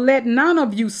 But let none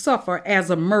of you suffer as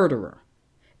a murderer.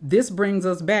 This brings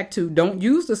us back to don't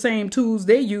use the same tools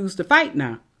they use to fight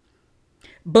now.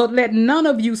 But let none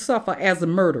of you suffer as a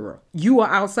murderer. You are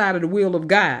outside of the will of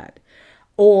God,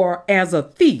 or as a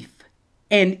thief,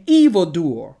 an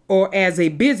evildoer, or as a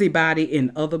busybody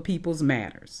in other people's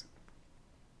matters.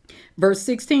 Verse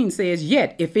 16 says,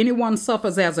 Yet if anyone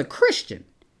suffers as a Christian,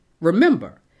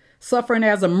 remember, suffering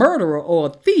as a murderer or a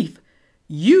thief,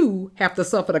 you have to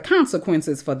suffer the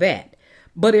consequences for that.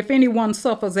 But if anyone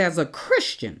suffers as a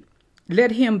Christian,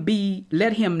 let him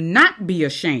not be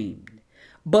ashamed,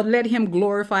 but let him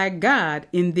glorify God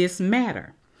in this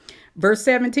matter. Verse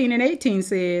 17 and 18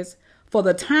 says, For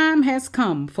the time has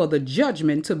come for the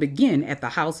judgment to begin at the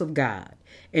house of God.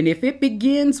 And if it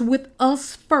begins with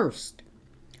us first,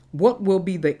 what will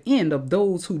be the end of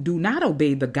those who do not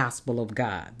obey the gospel of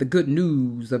God, the good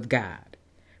news of God?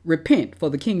 Repent,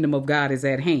 for the kingdom of God is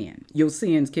at hand. Your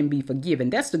sins can be forgiven.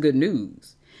 That's the good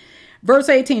news. Verse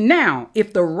 18, Now,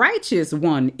 if the righteous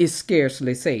one is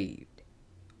scarcely saved,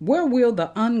 where will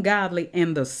the ungodly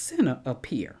and the sinner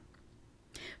appear?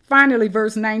 Finally,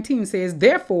 verse 19 says,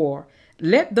 Therefore,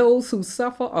 let those who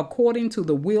suffer according to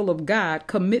the will of God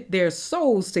commit their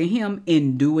souls to him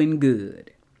in doing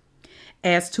good,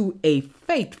 as to a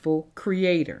faithful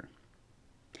creator.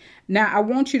 Now, I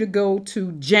want you to go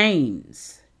to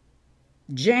James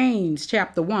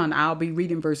chapter 1. I'll be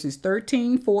reading verses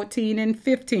 13, 14, and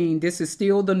 15. This is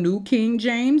still the New King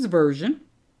James Version.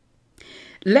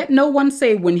 Let no one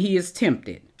say when he is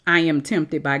tempted, I am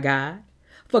tempted by God.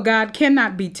 For God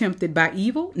cannot be tempted by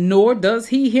evil, nor does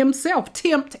he himself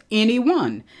tempt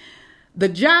anyone. The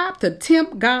job to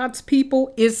tempt God's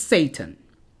people is Satan.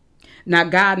 Now,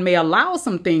 God may allow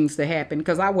some things to happen,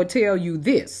 because I will tell you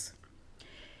this.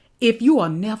 If you are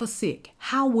never sick,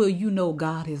 how will you know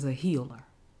God is a healer?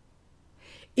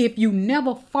 If you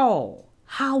never fall,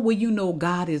 how will you know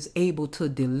God is able to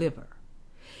deliver?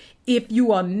 If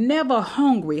you are never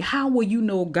hungry, how will you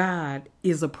know God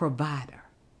is a provider?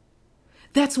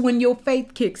 That's when your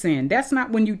faith kicks in. That's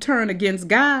not when you turn against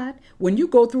God. When you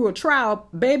go through a trial,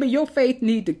 baby, your faith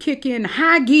need to kick in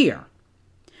high gear,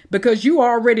 because you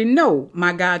already know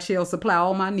my God shall supply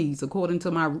all my needs according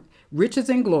to my riches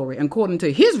and glory, according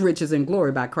to his riches and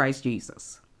glory by Christ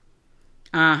Jesus.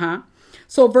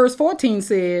 So verse 14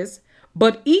 says,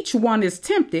 But each one is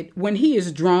tempted when he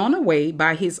is drawn away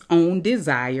by his own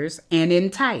desires and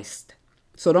enticed.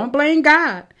 So don't blame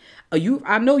God.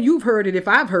 I know you've heard it. If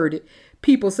I've heard it,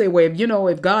 people say, well,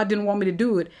 if God didn't want me to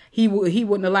do it, he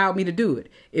wouldn't allow me to do it.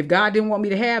 If God didn't want me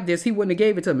to have this, he wouldn't have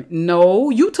gave it to me. No,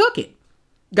 you took it.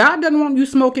 God doesn't want you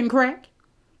smoking crack.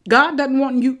 God doesn't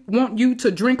want you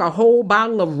to drink a whole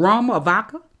bottle of rum or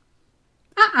vodka.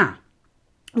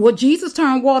 Well, Jesus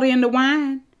turned water into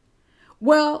wine.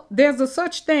 Well, there's a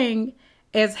such thing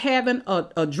as having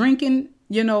a drinking,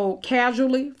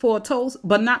 casually for a toast,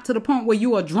 but not to the point where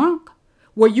you are drunk,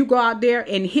 where you go out there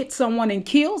and hit someone and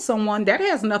kill someone. That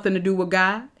has nothing to do with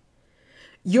God.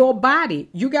 Your body,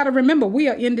 you got to remember, we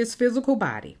are in this physical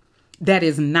body that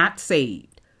is not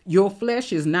saved. Your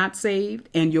flesh is not saved,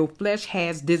 and your flesh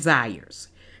has desires.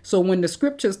 So when the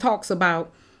scriptures talks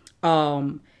about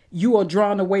you are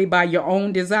drawn away by your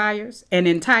own desires and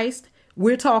enticed,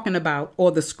 we're talking about,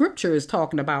 or the scripture is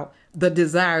talking about, the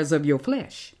desires of your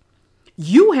flesh.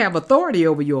 You have authority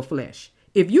over your flesh.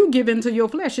 If you give into your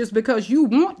flesh, it's because you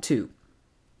want to.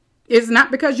 It's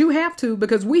not because you have to,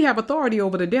 because we have authority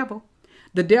over the devil.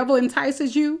 The devil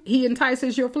entices you. He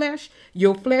entices your flesh.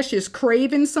 Your flesh is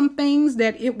craving some things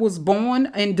that it was born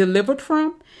and delivered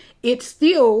from. It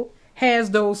still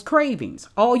has those cravings.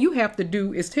 All you have to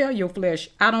do is tell your flesh,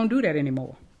 I don't do that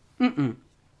anymore.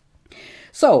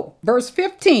 So verse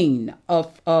 15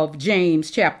 of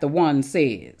James chapter 1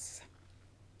 says,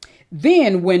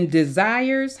 then when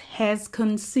desires has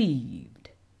conceived,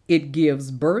 it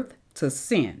gives birth to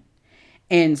sin.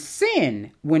 And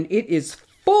sin, when it is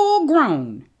full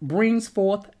grown, brings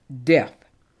forth death.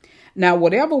 Now,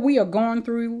 whatever we are going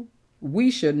through,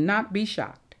 we should not be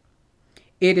shocked.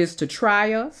 It is to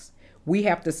try us. We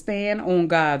have to stand on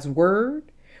God's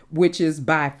word, which is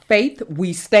by faith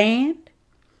we stand.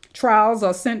 Trials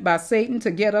are sent by Satan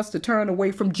to get us to turn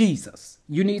away from Jesus.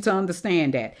 You need to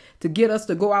understand that, to get us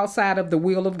to go outside of the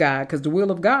will of God, because the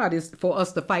will of God is for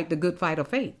us to fight the good fight of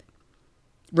faith.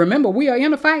 Remember, we are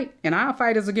in a fight, and our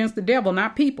fight is against the devil,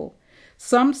 not people.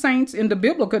 Some saints in the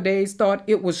biblical days thought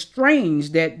it was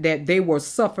strange that they were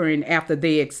suffering after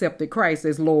they accepted Christ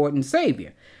as Lord and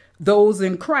Savior. Those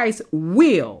in Christ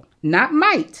will, not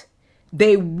might,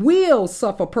 they will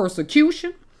suffer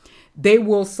persecution. They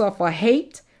will suffer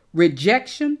hate,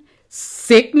 rejection,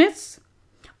 sickness,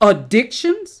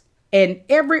 addictions, and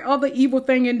every other evil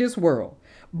thing in this world.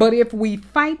 But if we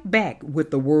fight back with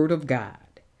the word of God,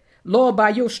 Lord, by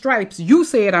your stripes, you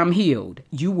said I'm healed.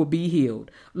 You will be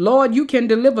healed. Lord, you can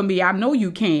deliver me. I know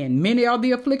you can. Many are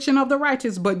the affliction of the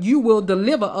righteous, but you will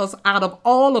deliver us out of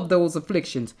all of those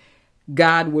afflictions.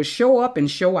 God will show up and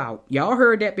show out. Y'all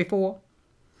heard that before.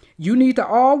 You need to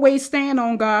always stand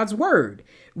on God's word.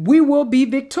 We will be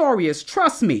victorious.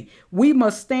 Trust me. We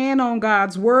must stand on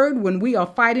God's word when we are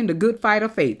fighting the good fight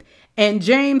of faith. And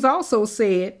James also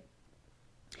said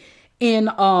in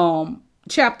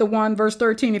chapter 1, verse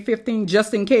 13 and 15,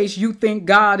 just in case you think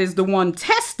God is the one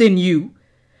testing you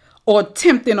or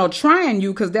tempting or trying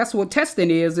you, because that's what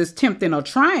testing is tempting or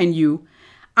trying you.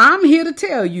 I'm here to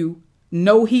tell you,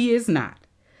 no, he is not.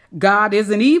 God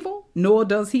isn't evil, nor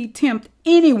does he tempt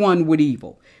anyone with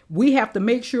evil. We have to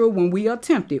make sure when we are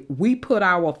tempted, we put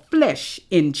our flesh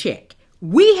in check.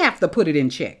 We have to put it in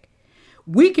check.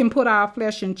 We can put our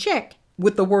flesh in check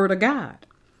with the word of God.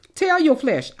 Tell your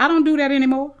flesh, I don't do that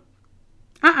anymore.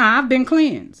 I've been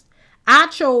cleansed. I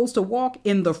chose to walk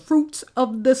in the fruits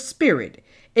of the Spirit.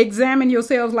 Examine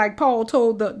yourselves like Paul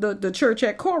told the church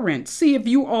at Corinth. See if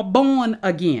you are born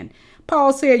again.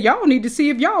 Paul said, y'all need to see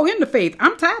if y'all in the faith.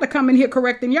 I'm tired of coming here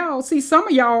correcting y'all. See, some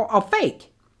of y'all are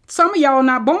fake. Some of y'all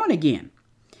not born again.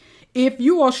 If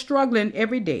you are struggling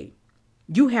every day,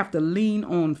 you have to lean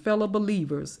on fellow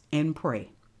believers and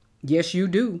pray. Yes, you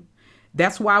do.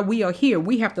 That's why we are here.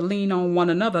 We have to lean on one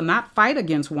another, not fight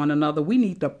against one another. We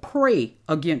need to pray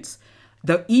against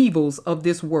the evils of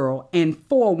this world and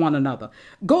for one another.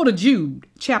 Go to Jude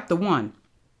chapter 1.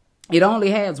 It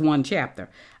only has one chapter.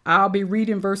 I'll be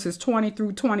reading verses 20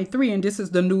 through 23, and this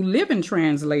is the New Living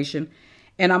Translation.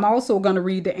 And I'm also going to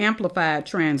read the Amplified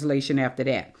Translation after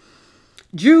that.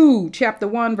 Jude chapter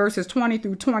 1, verses 20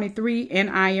 through 23, and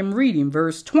I am reading.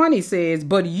 Verse 20 says,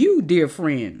 but you, dear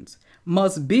friends,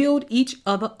 must build each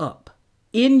other up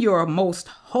in your most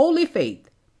holy faith.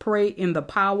 Pray in the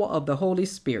power of the Holy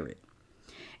Spirit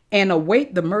and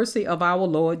await the mercy of our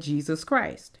Lord Jesus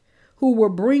Christ, who will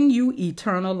bring you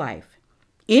eternal life.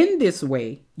 In this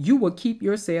way, you will keep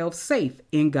yourselves safe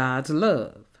in God's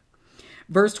love.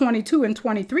 Verse 22 and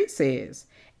 23 says,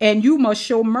 and you must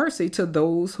show mercy to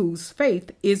those whose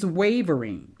faith is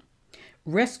wavering.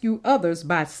 Rescue others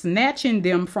by snatching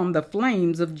them from the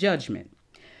flames of judgment.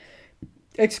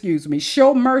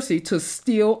 Show mercy to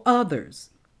still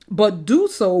others, but do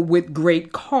so with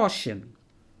great caution,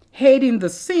 hating the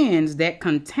sins that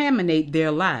contaminate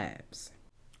their lives.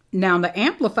 Now the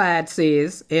Amplified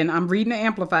says, and I'm reading the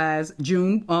Amplified,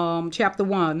 Jude chapter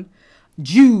 1,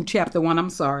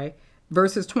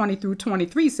 verses 20 through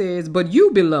 23 says, but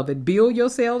you, beloved, build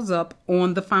yourselves up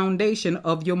on the foundation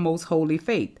of your most holy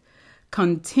faith.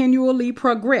 Continually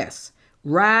progress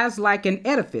Rise like an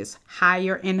edifice,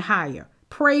 higher and higher.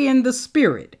 Pray in the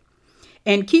Spirit,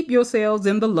 and keep yourselves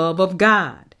in the love of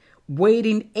God,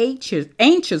 waiting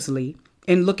anxiously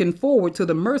and looking forward to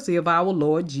the mercy of our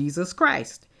Lord Jesus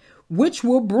Christ, which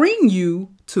will bring you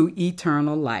to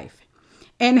eternal life.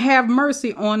 And have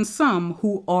mercy on some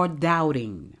who are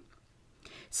doubting.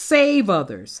 Save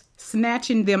others,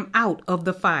 snatching them out of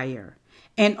the fire.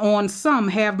 And on some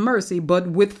have mercy, but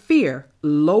with fear,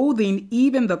 loathing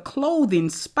even the clothing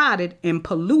spotted and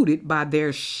polluted by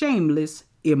their shameless,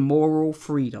 immoral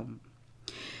freedom.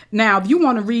 Now, if you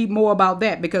want to read more about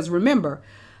that, because remember,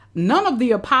 none of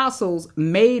the apostles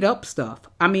made up stuff.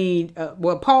 I mean,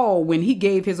 Paul, when he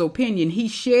gave his opinion, he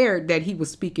shared that he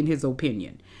was speaking his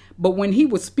opinion. But when he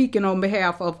was speaking on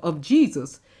behalf of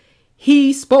Jesus,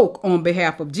 he spoke on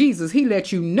behalf of Jesus. He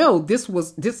let you know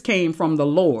this came from the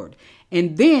Lord.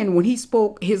 And then when he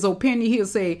spoke his opinion, he'll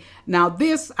say, now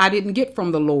this I didn't get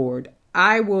from the Lord.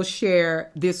 I will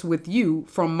share this with you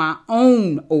from my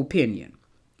own opinion.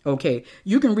 Okay,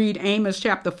 you can read Amos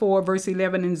chapter 4, verse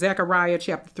 11, and Zechariah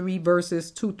chapter 3, verses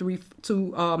 2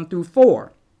 through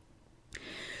 4.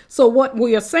 So what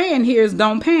we are saying here is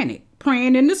don't panic.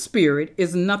 Praying in the Spirit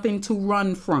is nothing to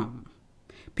run from.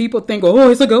 People think,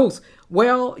 oh, it's a ghost.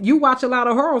 Well, you watch a lot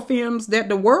of horror films that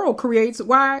the world creates.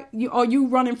 Why are you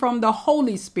running from the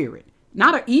Holy Spirit?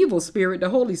 Not an evil spirit, the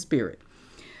Holy Spirit.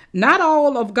 Not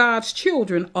all of God's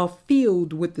children are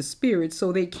filled with the Spirit,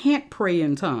 so they can't pray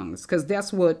in tongues, because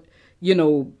that's what,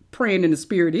 praying in the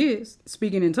Spirit is,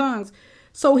 speaking in tongues.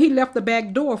 So he left the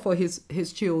back door for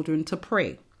his children to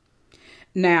pray.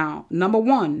 Now, number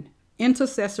one,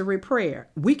 intercessory prayer.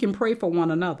 We can pray for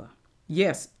one another.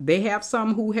 Yes, they have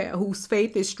some whose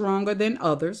faith is stronger than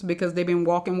others because they've been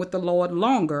walking with the Lord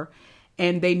longer,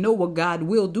 and they know what God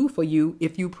will do for you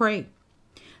if you pray.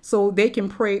 So they can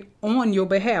pray on your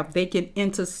behalf. They can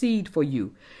intercede for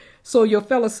you. So your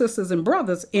fellow sisters and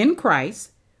brothers in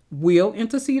Christ will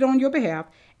intercede on your behalf,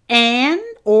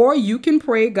 or you can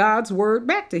pray God's word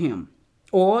back to him,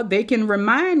 or they can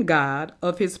remind God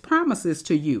of his promises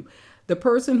to you. The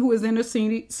person who is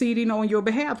interceding on your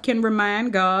behalf can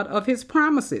remind God of his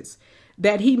promises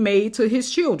that he made to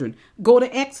his children. Go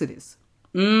to Exodus.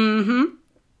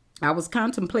 I was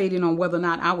contemplating on whether or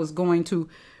not I was going to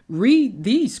read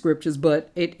these scriptures,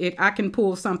 but I can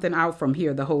pull something out from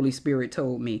here. The Holy Spirit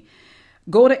told me.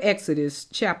 Go to Exodus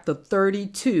chapter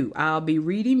 32. I'll be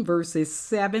reading verses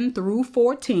 7 through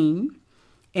 14.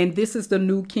 And this is the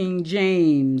New King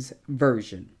James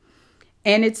Version.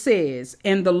 And it says,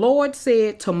 and the Lord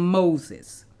said to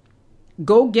Moses,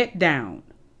 go get down,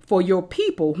 for your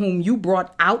people whom you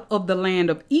brought out of the land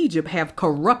of Egypt have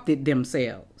corrupted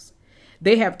themselves.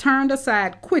 They have turned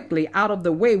aside quickly out of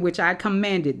the way which I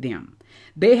commanded them.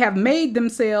 They have made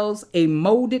themselves a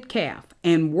molded calf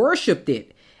and worshipped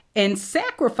it and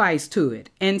sacrificed to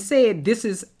it and said, this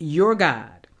is your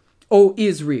God, O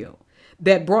Israel,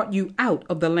 that brought you out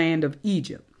of the land of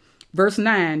Egypt. Verse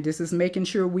 9, this is making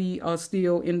sure we are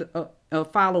still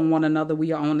following one another.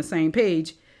 We are on the same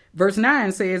page. Verse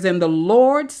 9 says, and the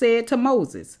Lord said to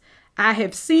Moses, I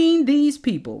have seen these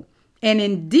people, and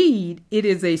indeed it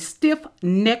is a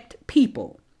stiff-necked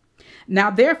people. Now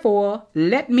therefore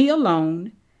let me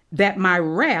alone, that my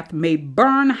wrath may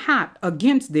burn hot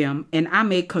against them, and I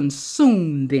may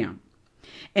consume them.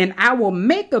 And I will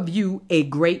make of you a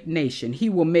great nation. He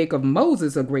will make of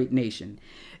Moses a great nation.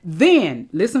 Then,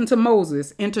 listen to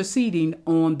Moses interceding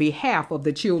on behalf of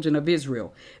the children of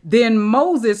Israel. Then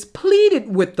Moses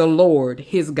pleaded with the Lord,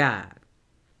 his God,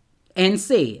 and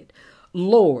said,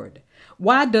 Lord,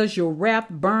 why does your wrath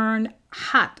burn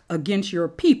hot against your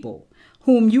people,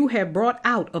 whom you have brought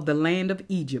out of the land of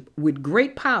Egypt with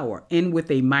great power and with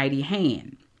a mighty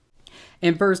hand?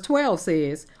 And verse 12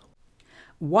 says,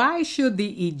 why should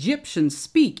the Egyptians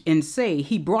speak and say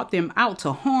he brought them out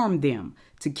to harm them,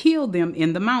 to kill them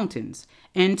in the mountains,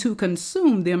 and to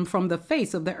consume them from the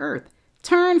face of the earth?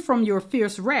 Turn from your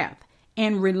fierce wrath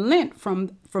and relent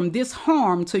from this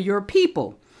harm to your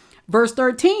people. Verse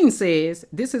 13 says,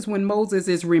 this is when Moses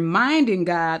is reminding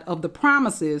God of the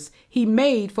promises he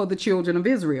made for the children of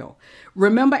Israel.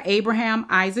 Remember Abraham,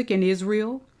 Isaac, and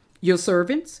Israel, your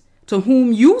servants, to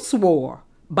whom you swore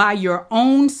by your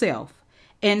own self,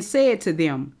 and said to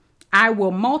them, I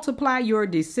will multiply your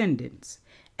descendants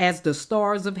as the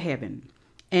stars of heaven,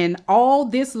 and all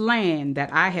this land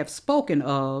that I have spoken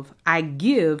of I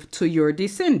give to your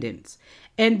descendants,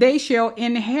 and they shall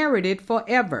inherit it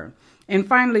forever. And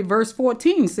finally, verse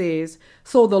 14 says,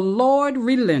 so the Lord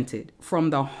relented from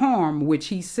the harm which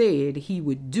he said he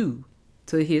would do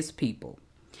to his people.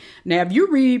 Now, if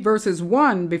you read verses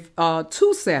 1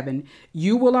 to 7,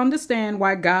 you will understand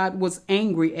why God was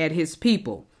angry at his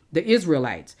people, the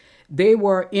Israelites. They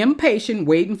were impatient,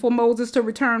 waiting for Moses to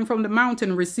return from the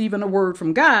mountain, receiving a word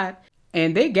from God,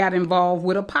 and they got involved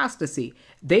with apostasy.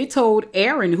 They told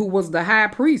Aaron, who was the high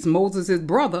priest, Moses'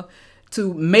 brother,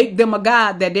 to make them a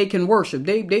god that they can worship.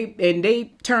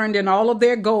 They turned in all of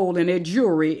their gold and their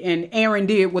jewelry, and Aaron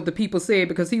did what the people said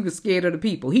because he was scared of the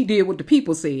people. He did what the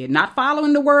people said, not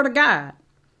following the word of God.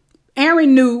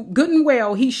 Aaron knew good and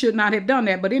well he should not have done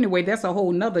that. But anyway, that's a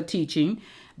whole nother teaching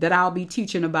that I'll be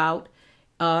teaching about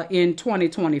in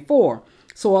 2024.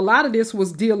 So a lot of this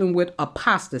was dealing with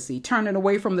apostasy, turning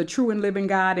away from the true and living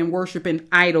God and worshiping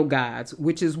idol gods,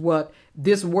 which is what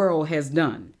this world has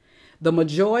done. The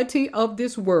majority of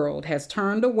this world has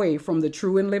turned away from the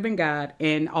true and living God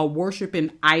and are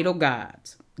worshiping idol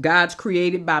gods, gods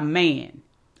created by man.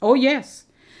 Oh, yes.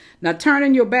 Now,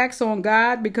 turning your backs on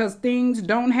God because things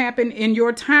don't happen in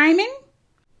your timing,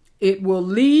 it will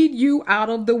lead you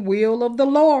out of the will of the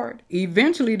Lord.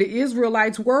 Eventually, the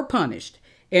Israelites were punished.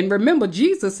 And remember,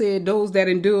 Jesus said those that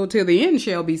endure till the end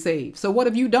shall be saved. So what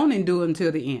if you don't endure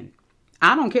until the end?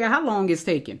 I don't care how long it's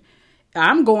taken.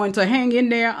 I'm going to hang in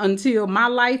there until my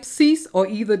life ceases or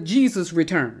either Jesus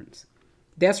returns.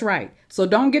 That's right. So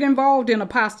don't get involved in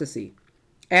apostasy.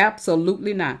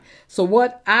 Absolutely not. So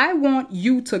what I want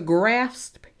you to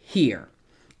grasp here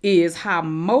is how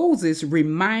Moses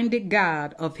reminded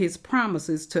God of his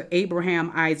promises to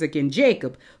Abraham, Isaac, and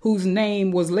Jacob, whose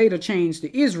name was later changed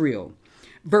to Israel.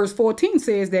 Verse 14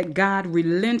 says that God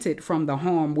relented from the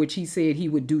harm which he said he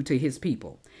would do to his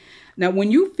people. Now,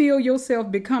 when you feel yourself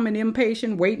becoming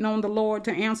impatient, waiting on the Lord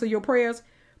to answer your prayers,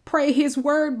 pray his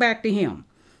word back to him.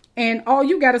 And all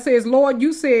you got to say is, Lord,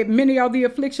 you said many are the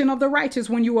affliction of the righteous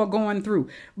when you are going through,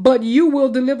 but you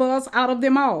will deliver us out of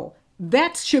them all.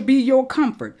 That should be your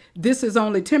comfort. This is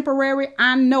only temporary.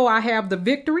 I know I have the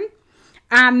victory.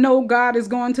 I know God is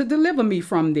going to deliver me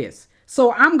from this.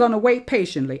 So I'm going to wait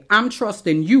patiently. I'm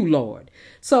trusting you, Lord.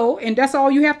 So, and that's all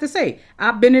you have to say.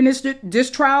 I've been in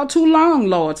this trial too long,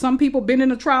 Lord. Some people been in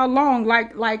a trial long,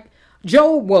 like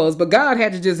Job was, but God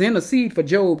had to just intercede for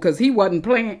Job because he wasn't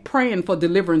praying for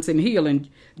deliverance and healing.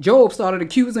 Job started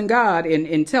accusing God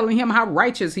and telling him how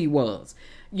righteous he was.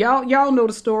 Y'all know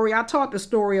the story. I taught the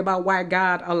story about why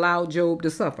God allowed Job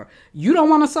to suffer. You don't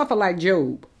want to suffer like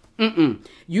Job.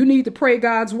 You need to pray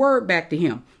God's word back to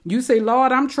him. You say,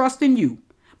 Lord, I'm trusting you,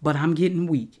 but I'm getting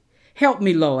weak. Help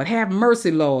me, Lord. Have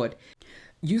mercy, Lord.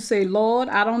 You say, Lord,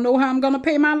 I don't know how I'm going to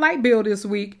pay my light bill this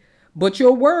week, but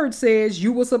your word says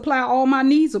you will supply all my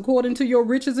needs according to your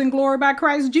riches and glory by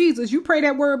Christ Jesus. You pray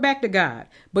that word back to God,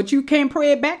 but you can't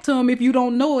pray it back to him if you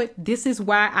don't know it. This is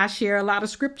why I share a lot of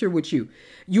scripture with you.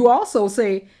 You also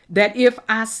say that if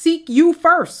I seek you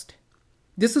first,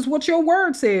 this is what your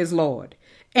word says, Lord,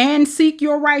 and seek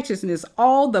your righteousness,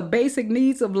 all the basic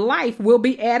needs of life will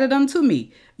be added unto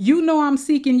me. You know I'm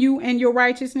seeking you and your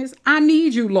righteousness. I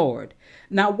need you, Lord.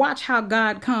 Now watch how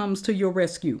God comes to your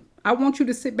rescue. I want you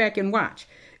to sit back and watch.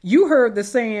 You heard the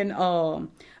saying,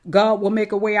 God will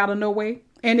make a way out of no way.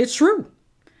 And it's true.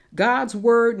 God's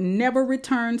word never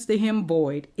returns to him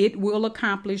void. It will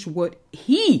accomplish what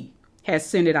he has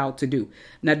sent it out to do.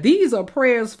 Now, these are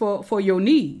prayers for your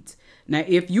needs. Now,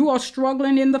 if you are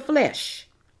struggling in the flesh,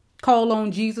 call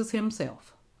on Jesus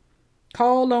himself.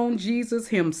 Call on Jesus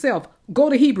himself. Go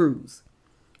to Hebrews.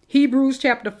 Hebrews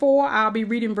chapter 4, I'll be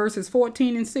reading verses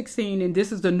 14 and 16, and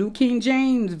this is the New King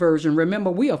James Version.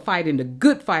 Remember, we are fighting the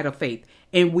good fight of faith,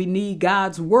 and we need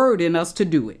God's word in us to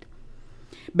do it.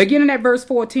 Beginning at verse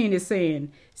 14 is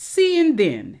saying, seeing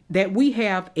then that we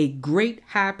have a great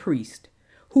high priest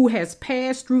who has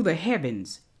passed through the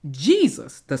heavens,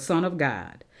 Jesus, the Son of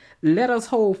God, let us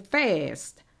hold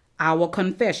fast our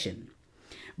confession.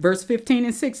 Verse 15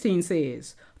 and 16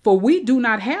 says, for we do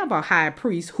not have a high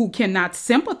priest who cannot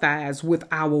sympathize with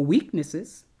our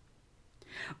weaknesses,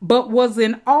 but was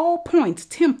in all points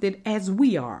tempted as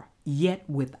we are, yet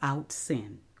without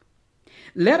sin.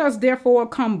 Let us therefore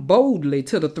come boldly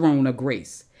to the throne of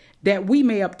grace, that we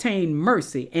may obtain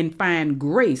mercy and find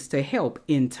grace to help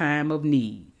in time of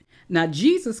need. Now,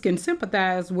 Jesus can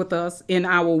sympathize with us in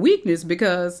our weakness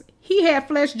because he had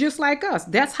flesh just like us.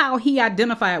 That's how he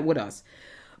identified with us.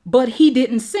 But he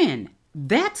didn't sin.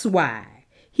 That's why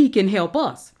he can help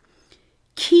us.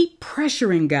 Keep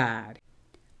pressuring God.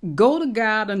 Go to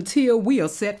God until we are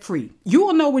set free. You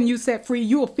will know when you set free.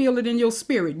 You will feel it in your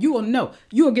spirit. You will know.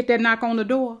 You will get that knock on the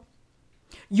door.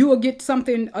 You will get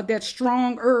something, that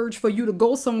strong urge for you to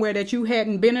go somewhere that you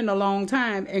hadn't been in a long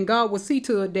time. And God will see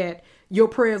to it that your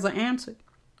prayers are answered.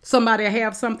 Somebody will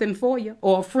have something for you,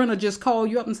 or a friend will just call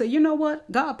you up and say, you know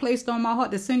what? God placed on my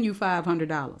heart to send you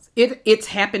 $500. It's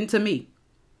happened to me.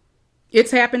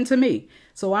 It's happened to me.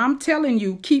 So I'm telling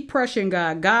you, keep pressuring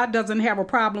God. God doesn't have a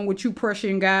problem with you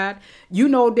pressuring God. You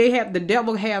know, the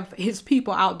devil have his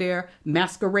people out there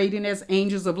masquerading as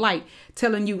angels of light,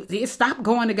 telling you, stop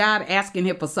going to God asking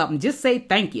him for something. Just say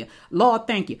thank you. Lord,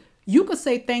 thank you. You can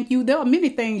say thank you. There are many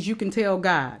things you can tell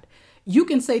God. You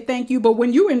can say thank you, but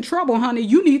when you're in trouble, honey,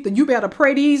 you better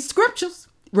pray these scriptures.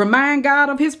 Remind God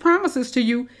of his promises to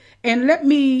you. And let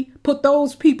me put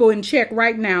those people in check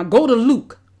right now. Go to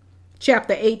Luke.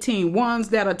 Chapter 18, ones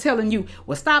that are telling you,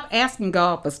 well, stop asking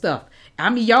God for stuff.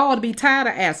 I mean, y'all to be tired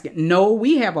of asking. No,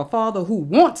 we have a Father who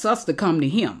wants us to come to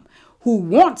him, who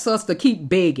wants us to keep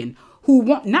begging,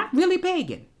 not really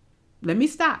begging. Let me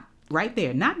stop right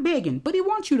there. Not begging, but he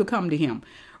wants you to come to him.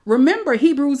 Remember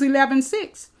Hebrews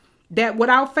 11:6, that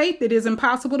without faith, it is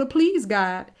impossible to please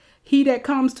God. He that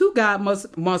comes to God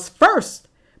must first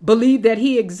believe that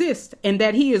he exists and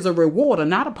that he is a rewarder,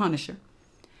 not a punisher,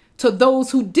 to those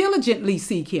who diligently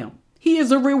seek him. He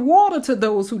is a rewarder to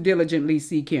those who diligently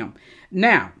seek him.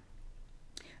 Now,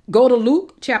 go to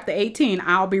Luke chapter 18.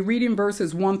 I'll be reading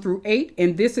verses 1-8,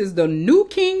 and this is the New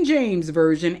King James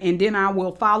Version, and then I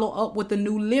will follow up with the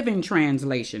New Living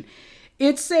Translation.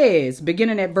 It says,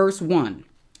 beginning at verse 1,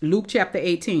 Luke chapter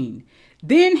 18,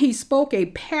 then he spoke a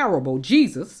parable,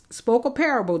 Jesus spoke a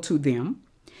parable to them,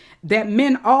 that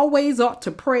men always ought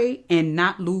to pray and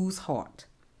not lose heart,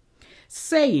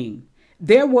 saying,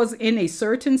 there was in a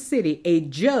certain city a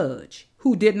judge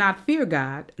who did not fear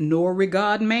God nor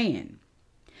regard man.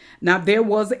 Now there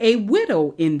was a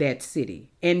widow in that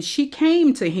city, and she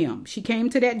came to him, she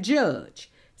came to that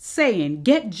judge, saying,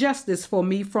 get justice for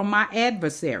me from my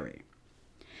adversary.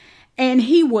 And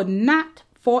he would not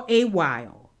for a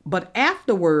while, but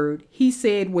afterward he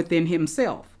said within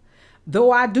himself,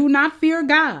 though I do not fear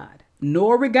God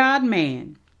nor regard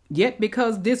man, yet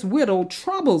because this widow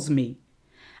troubles me,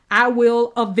 I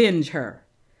will avenge her,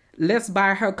 lest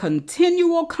by her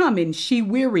continual coming she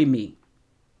weary me.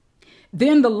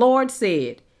 Then the Lord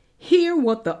said, hear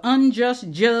what the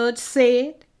unjust judge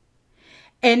said.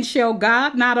 And shall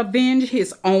God not avenge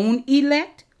his own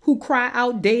elect, who cry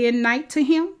out day and night to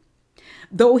him,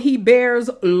 though he bears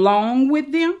long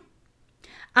with them?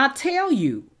 I tell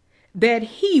you that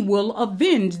he will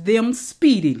avenge them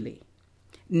speedily.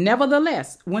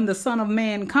 Nevertheless, when the Son of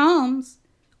Man comes,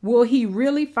 will he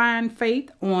really find faith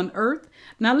on earth?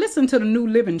 Now listen to the New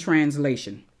Living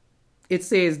Translation. It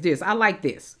says this. I like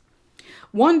this.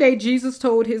 One day Jesus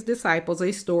told his disciples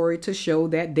a story to show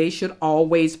that they should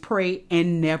always pray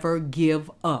and never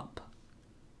give up.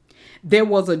 There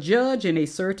was a judge in a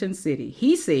certain city,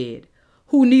 he said,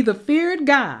 who neither feared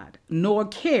God nor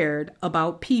cared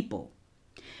about people.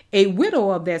 A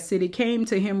widow of that city came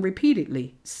to him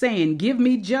repeatedly, saying, give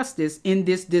me justice in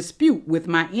this dispute with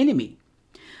my enemy.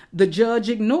 The judge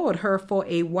ignored her for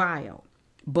a while,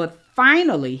 but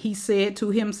finally he said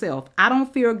to himself, I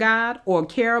don't fear God or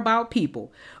care about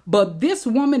people, but this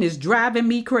woman is driving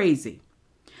me crazy.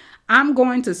 I'm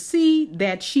going to see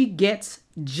that she gets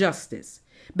justice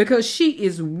because she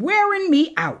is wearing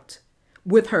me out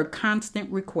with her constant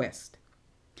request.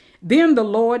 Then the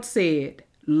Lord said,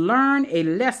 learn a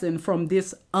lesson from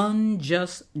this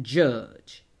unjust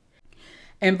judge.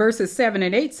 And verses 7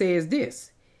 and 8 says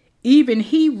this, even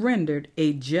he rendered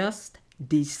a just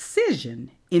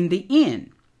decision in the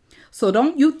end. So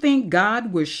don't you think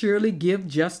God will surely give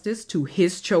justice to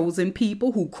his chosen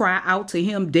people who cry out to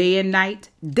him day and night?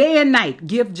 Day and night,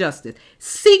 give justice.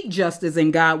 Seek justice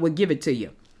and God will give it to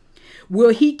you. Will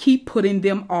he keep putting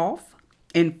them off?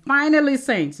 And finally,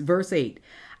 saints, verse 8,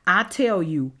 I tell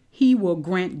you, he will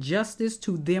grant justice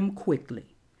to them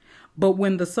quickly. But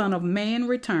when the Son of Man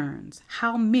returns,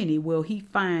 how many will he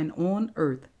find on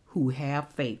earth who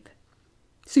have faith?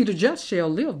 See, the just shall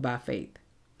live by faith.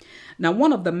 Now,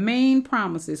 one of the main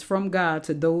promises from God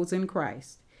to those in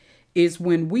Christ is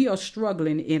when we are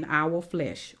struggling in our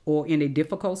flesh or in a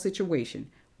difficult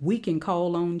situation, we can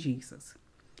call on Jesus.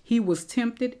 He was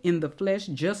tempted in the flesh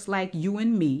just like you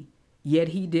and me, yet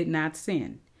he did not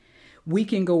sin. We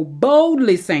can go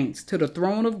boldly, saints, to the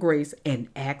throne of grace and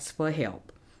ask for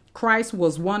help. Christ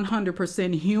was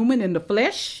 100% human in the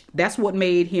flesh. That's what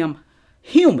made him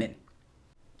human.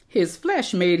 His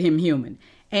flesh made him human.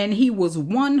 And he was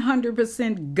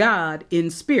 100% God in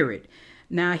spirit.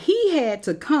 Now, he had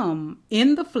to come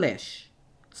in the flesh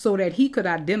so that he could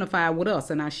identify with us.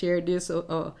 And I shared this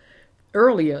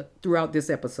earlier throughout this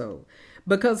episode.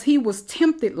 Because he was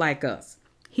tempted like us.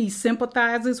 He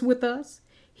sympathizes with us.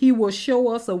 He will show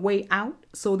us a way out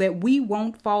so that we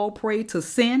won't fall prey to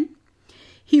sin.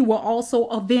 He will also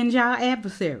avenge our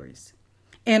adversaries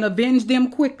and avenge them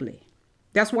quickly.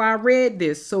 That's why I read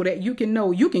this, so that you can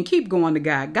know you can keep going to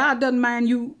God. God doesn't mind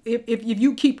you if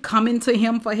you keep coming to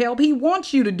him for help. He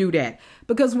wants you to do that,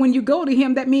 because when you go to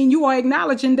him, that means you are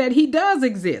acknowledging that he does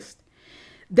exist.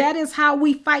 That is how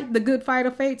we fight the good fight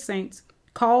of faith, saints.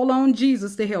 Call on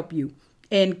Jesus to help you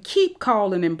and keep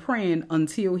calling and praying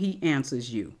until he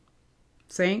answers you.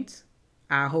 Saints,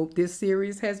 I hope this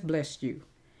series has blessed you.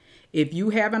 If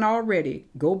you haven't already,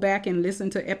 go back and listen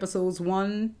to episodes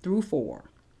 1 through 4.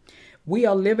 We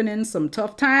are living in some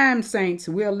tough times, saints.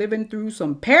 We are living through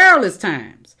some perilous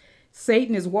times.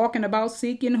 Satan is walking about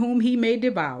seeking whom he may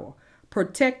devour.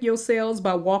 Protect yourselves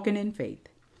by walking in faith.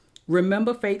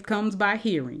 Remember, faith comes by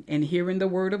hearing, and hearing the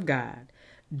word of God.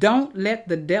 Don't let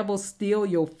the devil steal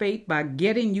your faith by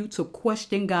getting you to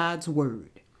question God's word.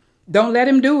 Don't let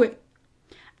him do it.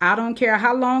 I don't care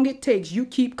how long it takes. You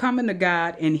keep coming to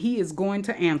God and he is going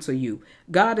to answer you.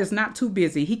 God is not too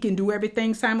busy. He can do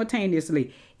everything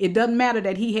simultaneously. It doesn't matter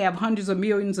that he have hundreds of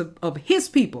millions of his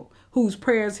people whose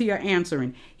prayers he are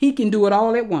answering. He can do it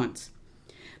all at once.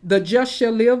 The just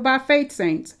shall live by faith,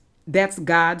 saints. That's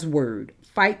God's word.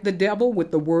 Fight the devil with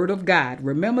the word of God.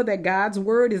 Remember that God's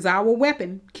word is our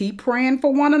weapon. Keep praying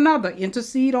for one another.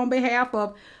 Intercede on behalf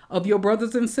of your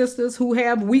brothers and sisters who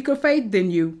have weaker faith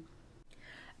than you.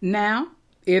 Now,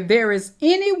 if there is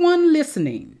anyone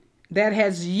listening that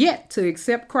has yet to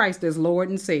accept Christ as Lord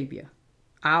and Savior,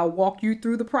 I'll walk you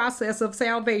through the process of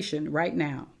salvation right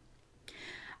now.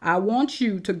 I want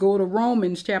you to go to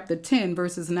Romans chapter 10,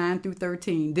 verses 9 through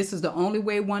 13. This is the only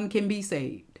way one can be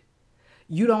saved.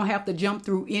 You don't have to jump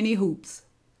through any hoops.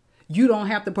 You don't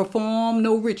have to perform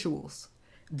no rituals.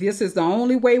 This is the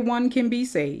only way one can be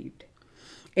saved.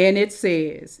 And it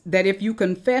says that if you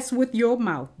confess with your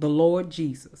mouth the Lord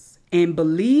Jesus and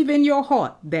believe in your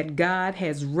heart that God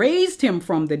has raised him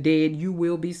from the dead, you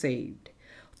will be saved.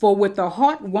 For with the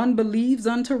heart one believes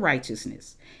unto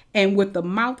righteousness, and with the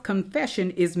mouth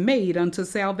confession is made unto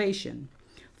salvation.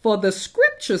 For the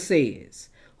scripture says,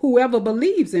 whoever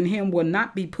believes in him will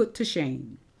not be put to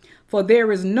shame. For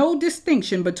there is no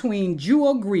distinction between Jew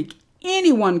or Greek.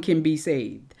 Anyone can be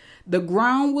saved. The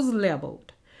ground was leveled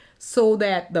so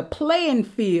that the playing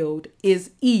field is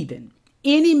even.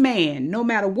 Any man, no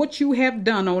matter what you have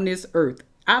done on this earth,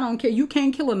 I don't care. You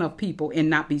can't kill enough people and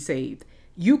not be saved.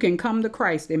 You can come to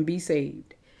Christ and be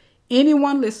saved.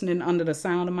 Anyone listening under the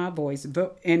sound of my voice,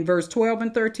 and verse 12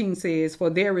 and 13 says, for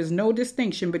there is no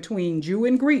distinction between Jew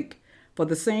and Greek, for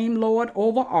the same Lord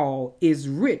over all is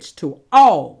rich to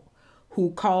all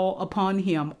who call upon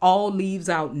him. All leaves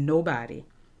out nobody.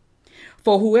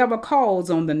 For whoever calls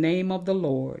on the name of the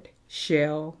Lord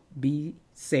shall be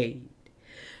saved.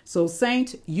 So,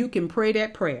 saints, you can pray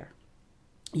that prayer.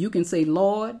 You can say,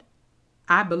 Lord,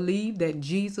 I believe that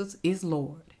Jesus is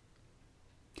Lord.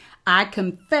 I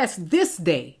confess this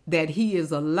day that he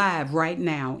is alive right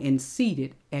now and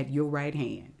seated at your right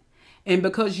hand. And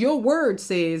because your word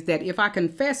says that if I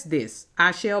confess this,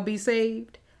 I shall be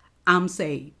saved, I'm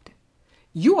saved.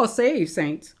 You are saved,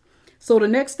 saints. So the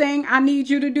next thing I need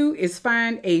you to do is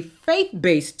find a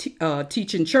faith-based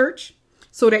teaching church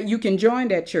so that you can join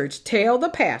that church. Tell the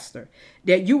pastor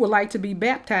that you would like to be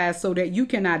baptized so that you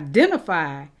can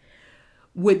identify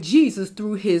with Jesus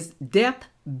through his death,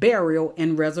 burial,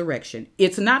 and resurrection.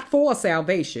 It's not for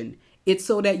salvation. It's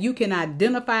so that you can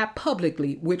identify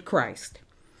publicly with Christ.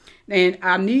 And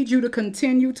I need you to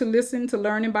continue to listen to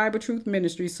Learning Bible Truth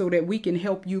Ministry so that we can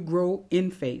help you grow in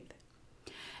faith.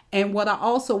 And what I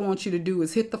also want you to do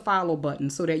is hit the follow button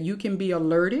so that you can be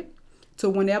alerted to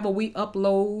whenever we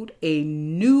upload a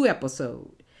new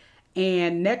episode.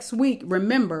 And next week,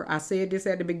 remember, I said this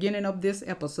at the beginning of this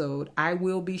episode, I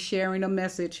will be sharing a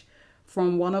message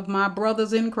from one of my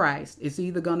brothers in Christ. It's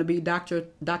either going to be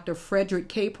Dr. Frederick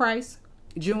K. Price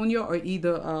Jr. or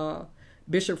either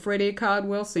Bishop Fred A.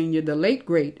 Caldwell Sr., the late,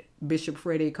 great Bishop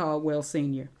Fred A. Caldwell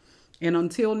Sr. And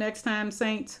until next time,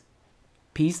 saints,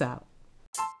 peace out.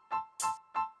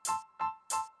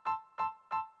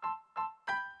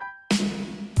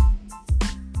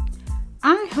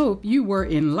 I hope you were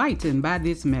enlightened by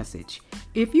this message.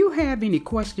 If you have any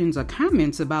questions or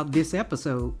comments about this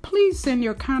episode, please send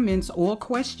your comments or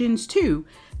questions to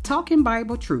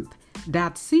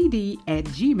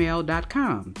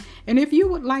talkingbibletruth.cd@gmail.com. And if you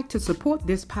would like to support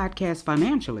this podcast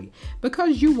financially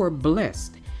because you were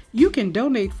blessed, you can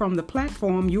donate from the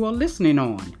platform you are listening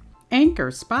on: Anchor,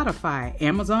 Spotify,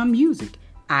 Amazon Music,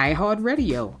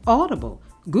 iHeartRadio, Audible,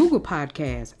 Google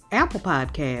Podcasts, Apple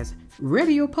Podcasts,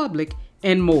 Radio Public,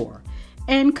 and more,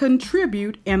 and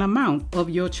contribute an amount of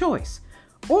your choice.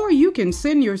 Or you can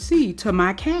send your seed to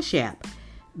my Cash App.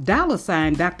 $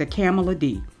 Dr. Kamala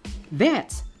D.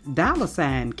 That's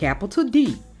 $ capital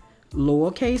D,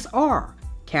 lowercase r,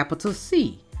 capital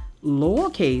C,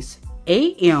 lowercase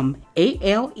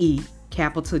AMALE,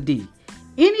 capital D.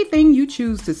 Anything you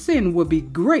choose to send will be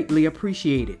greatly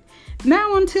appreciated.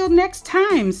 Now until next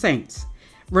time, saints,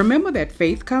 remember that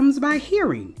faith comes by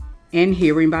hearing, and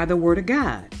hearing by the word of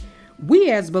God.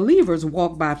 We as believers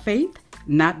walk by faith,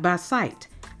 not by sight.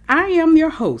 I am your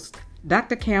host,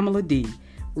 Dr. Kamala D.,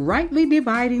 rightly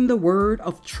dividing the word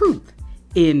of truth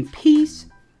in peace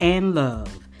and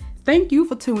love. Thank you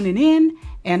for tuning in,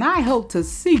 and I hope to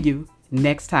see you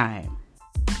next time.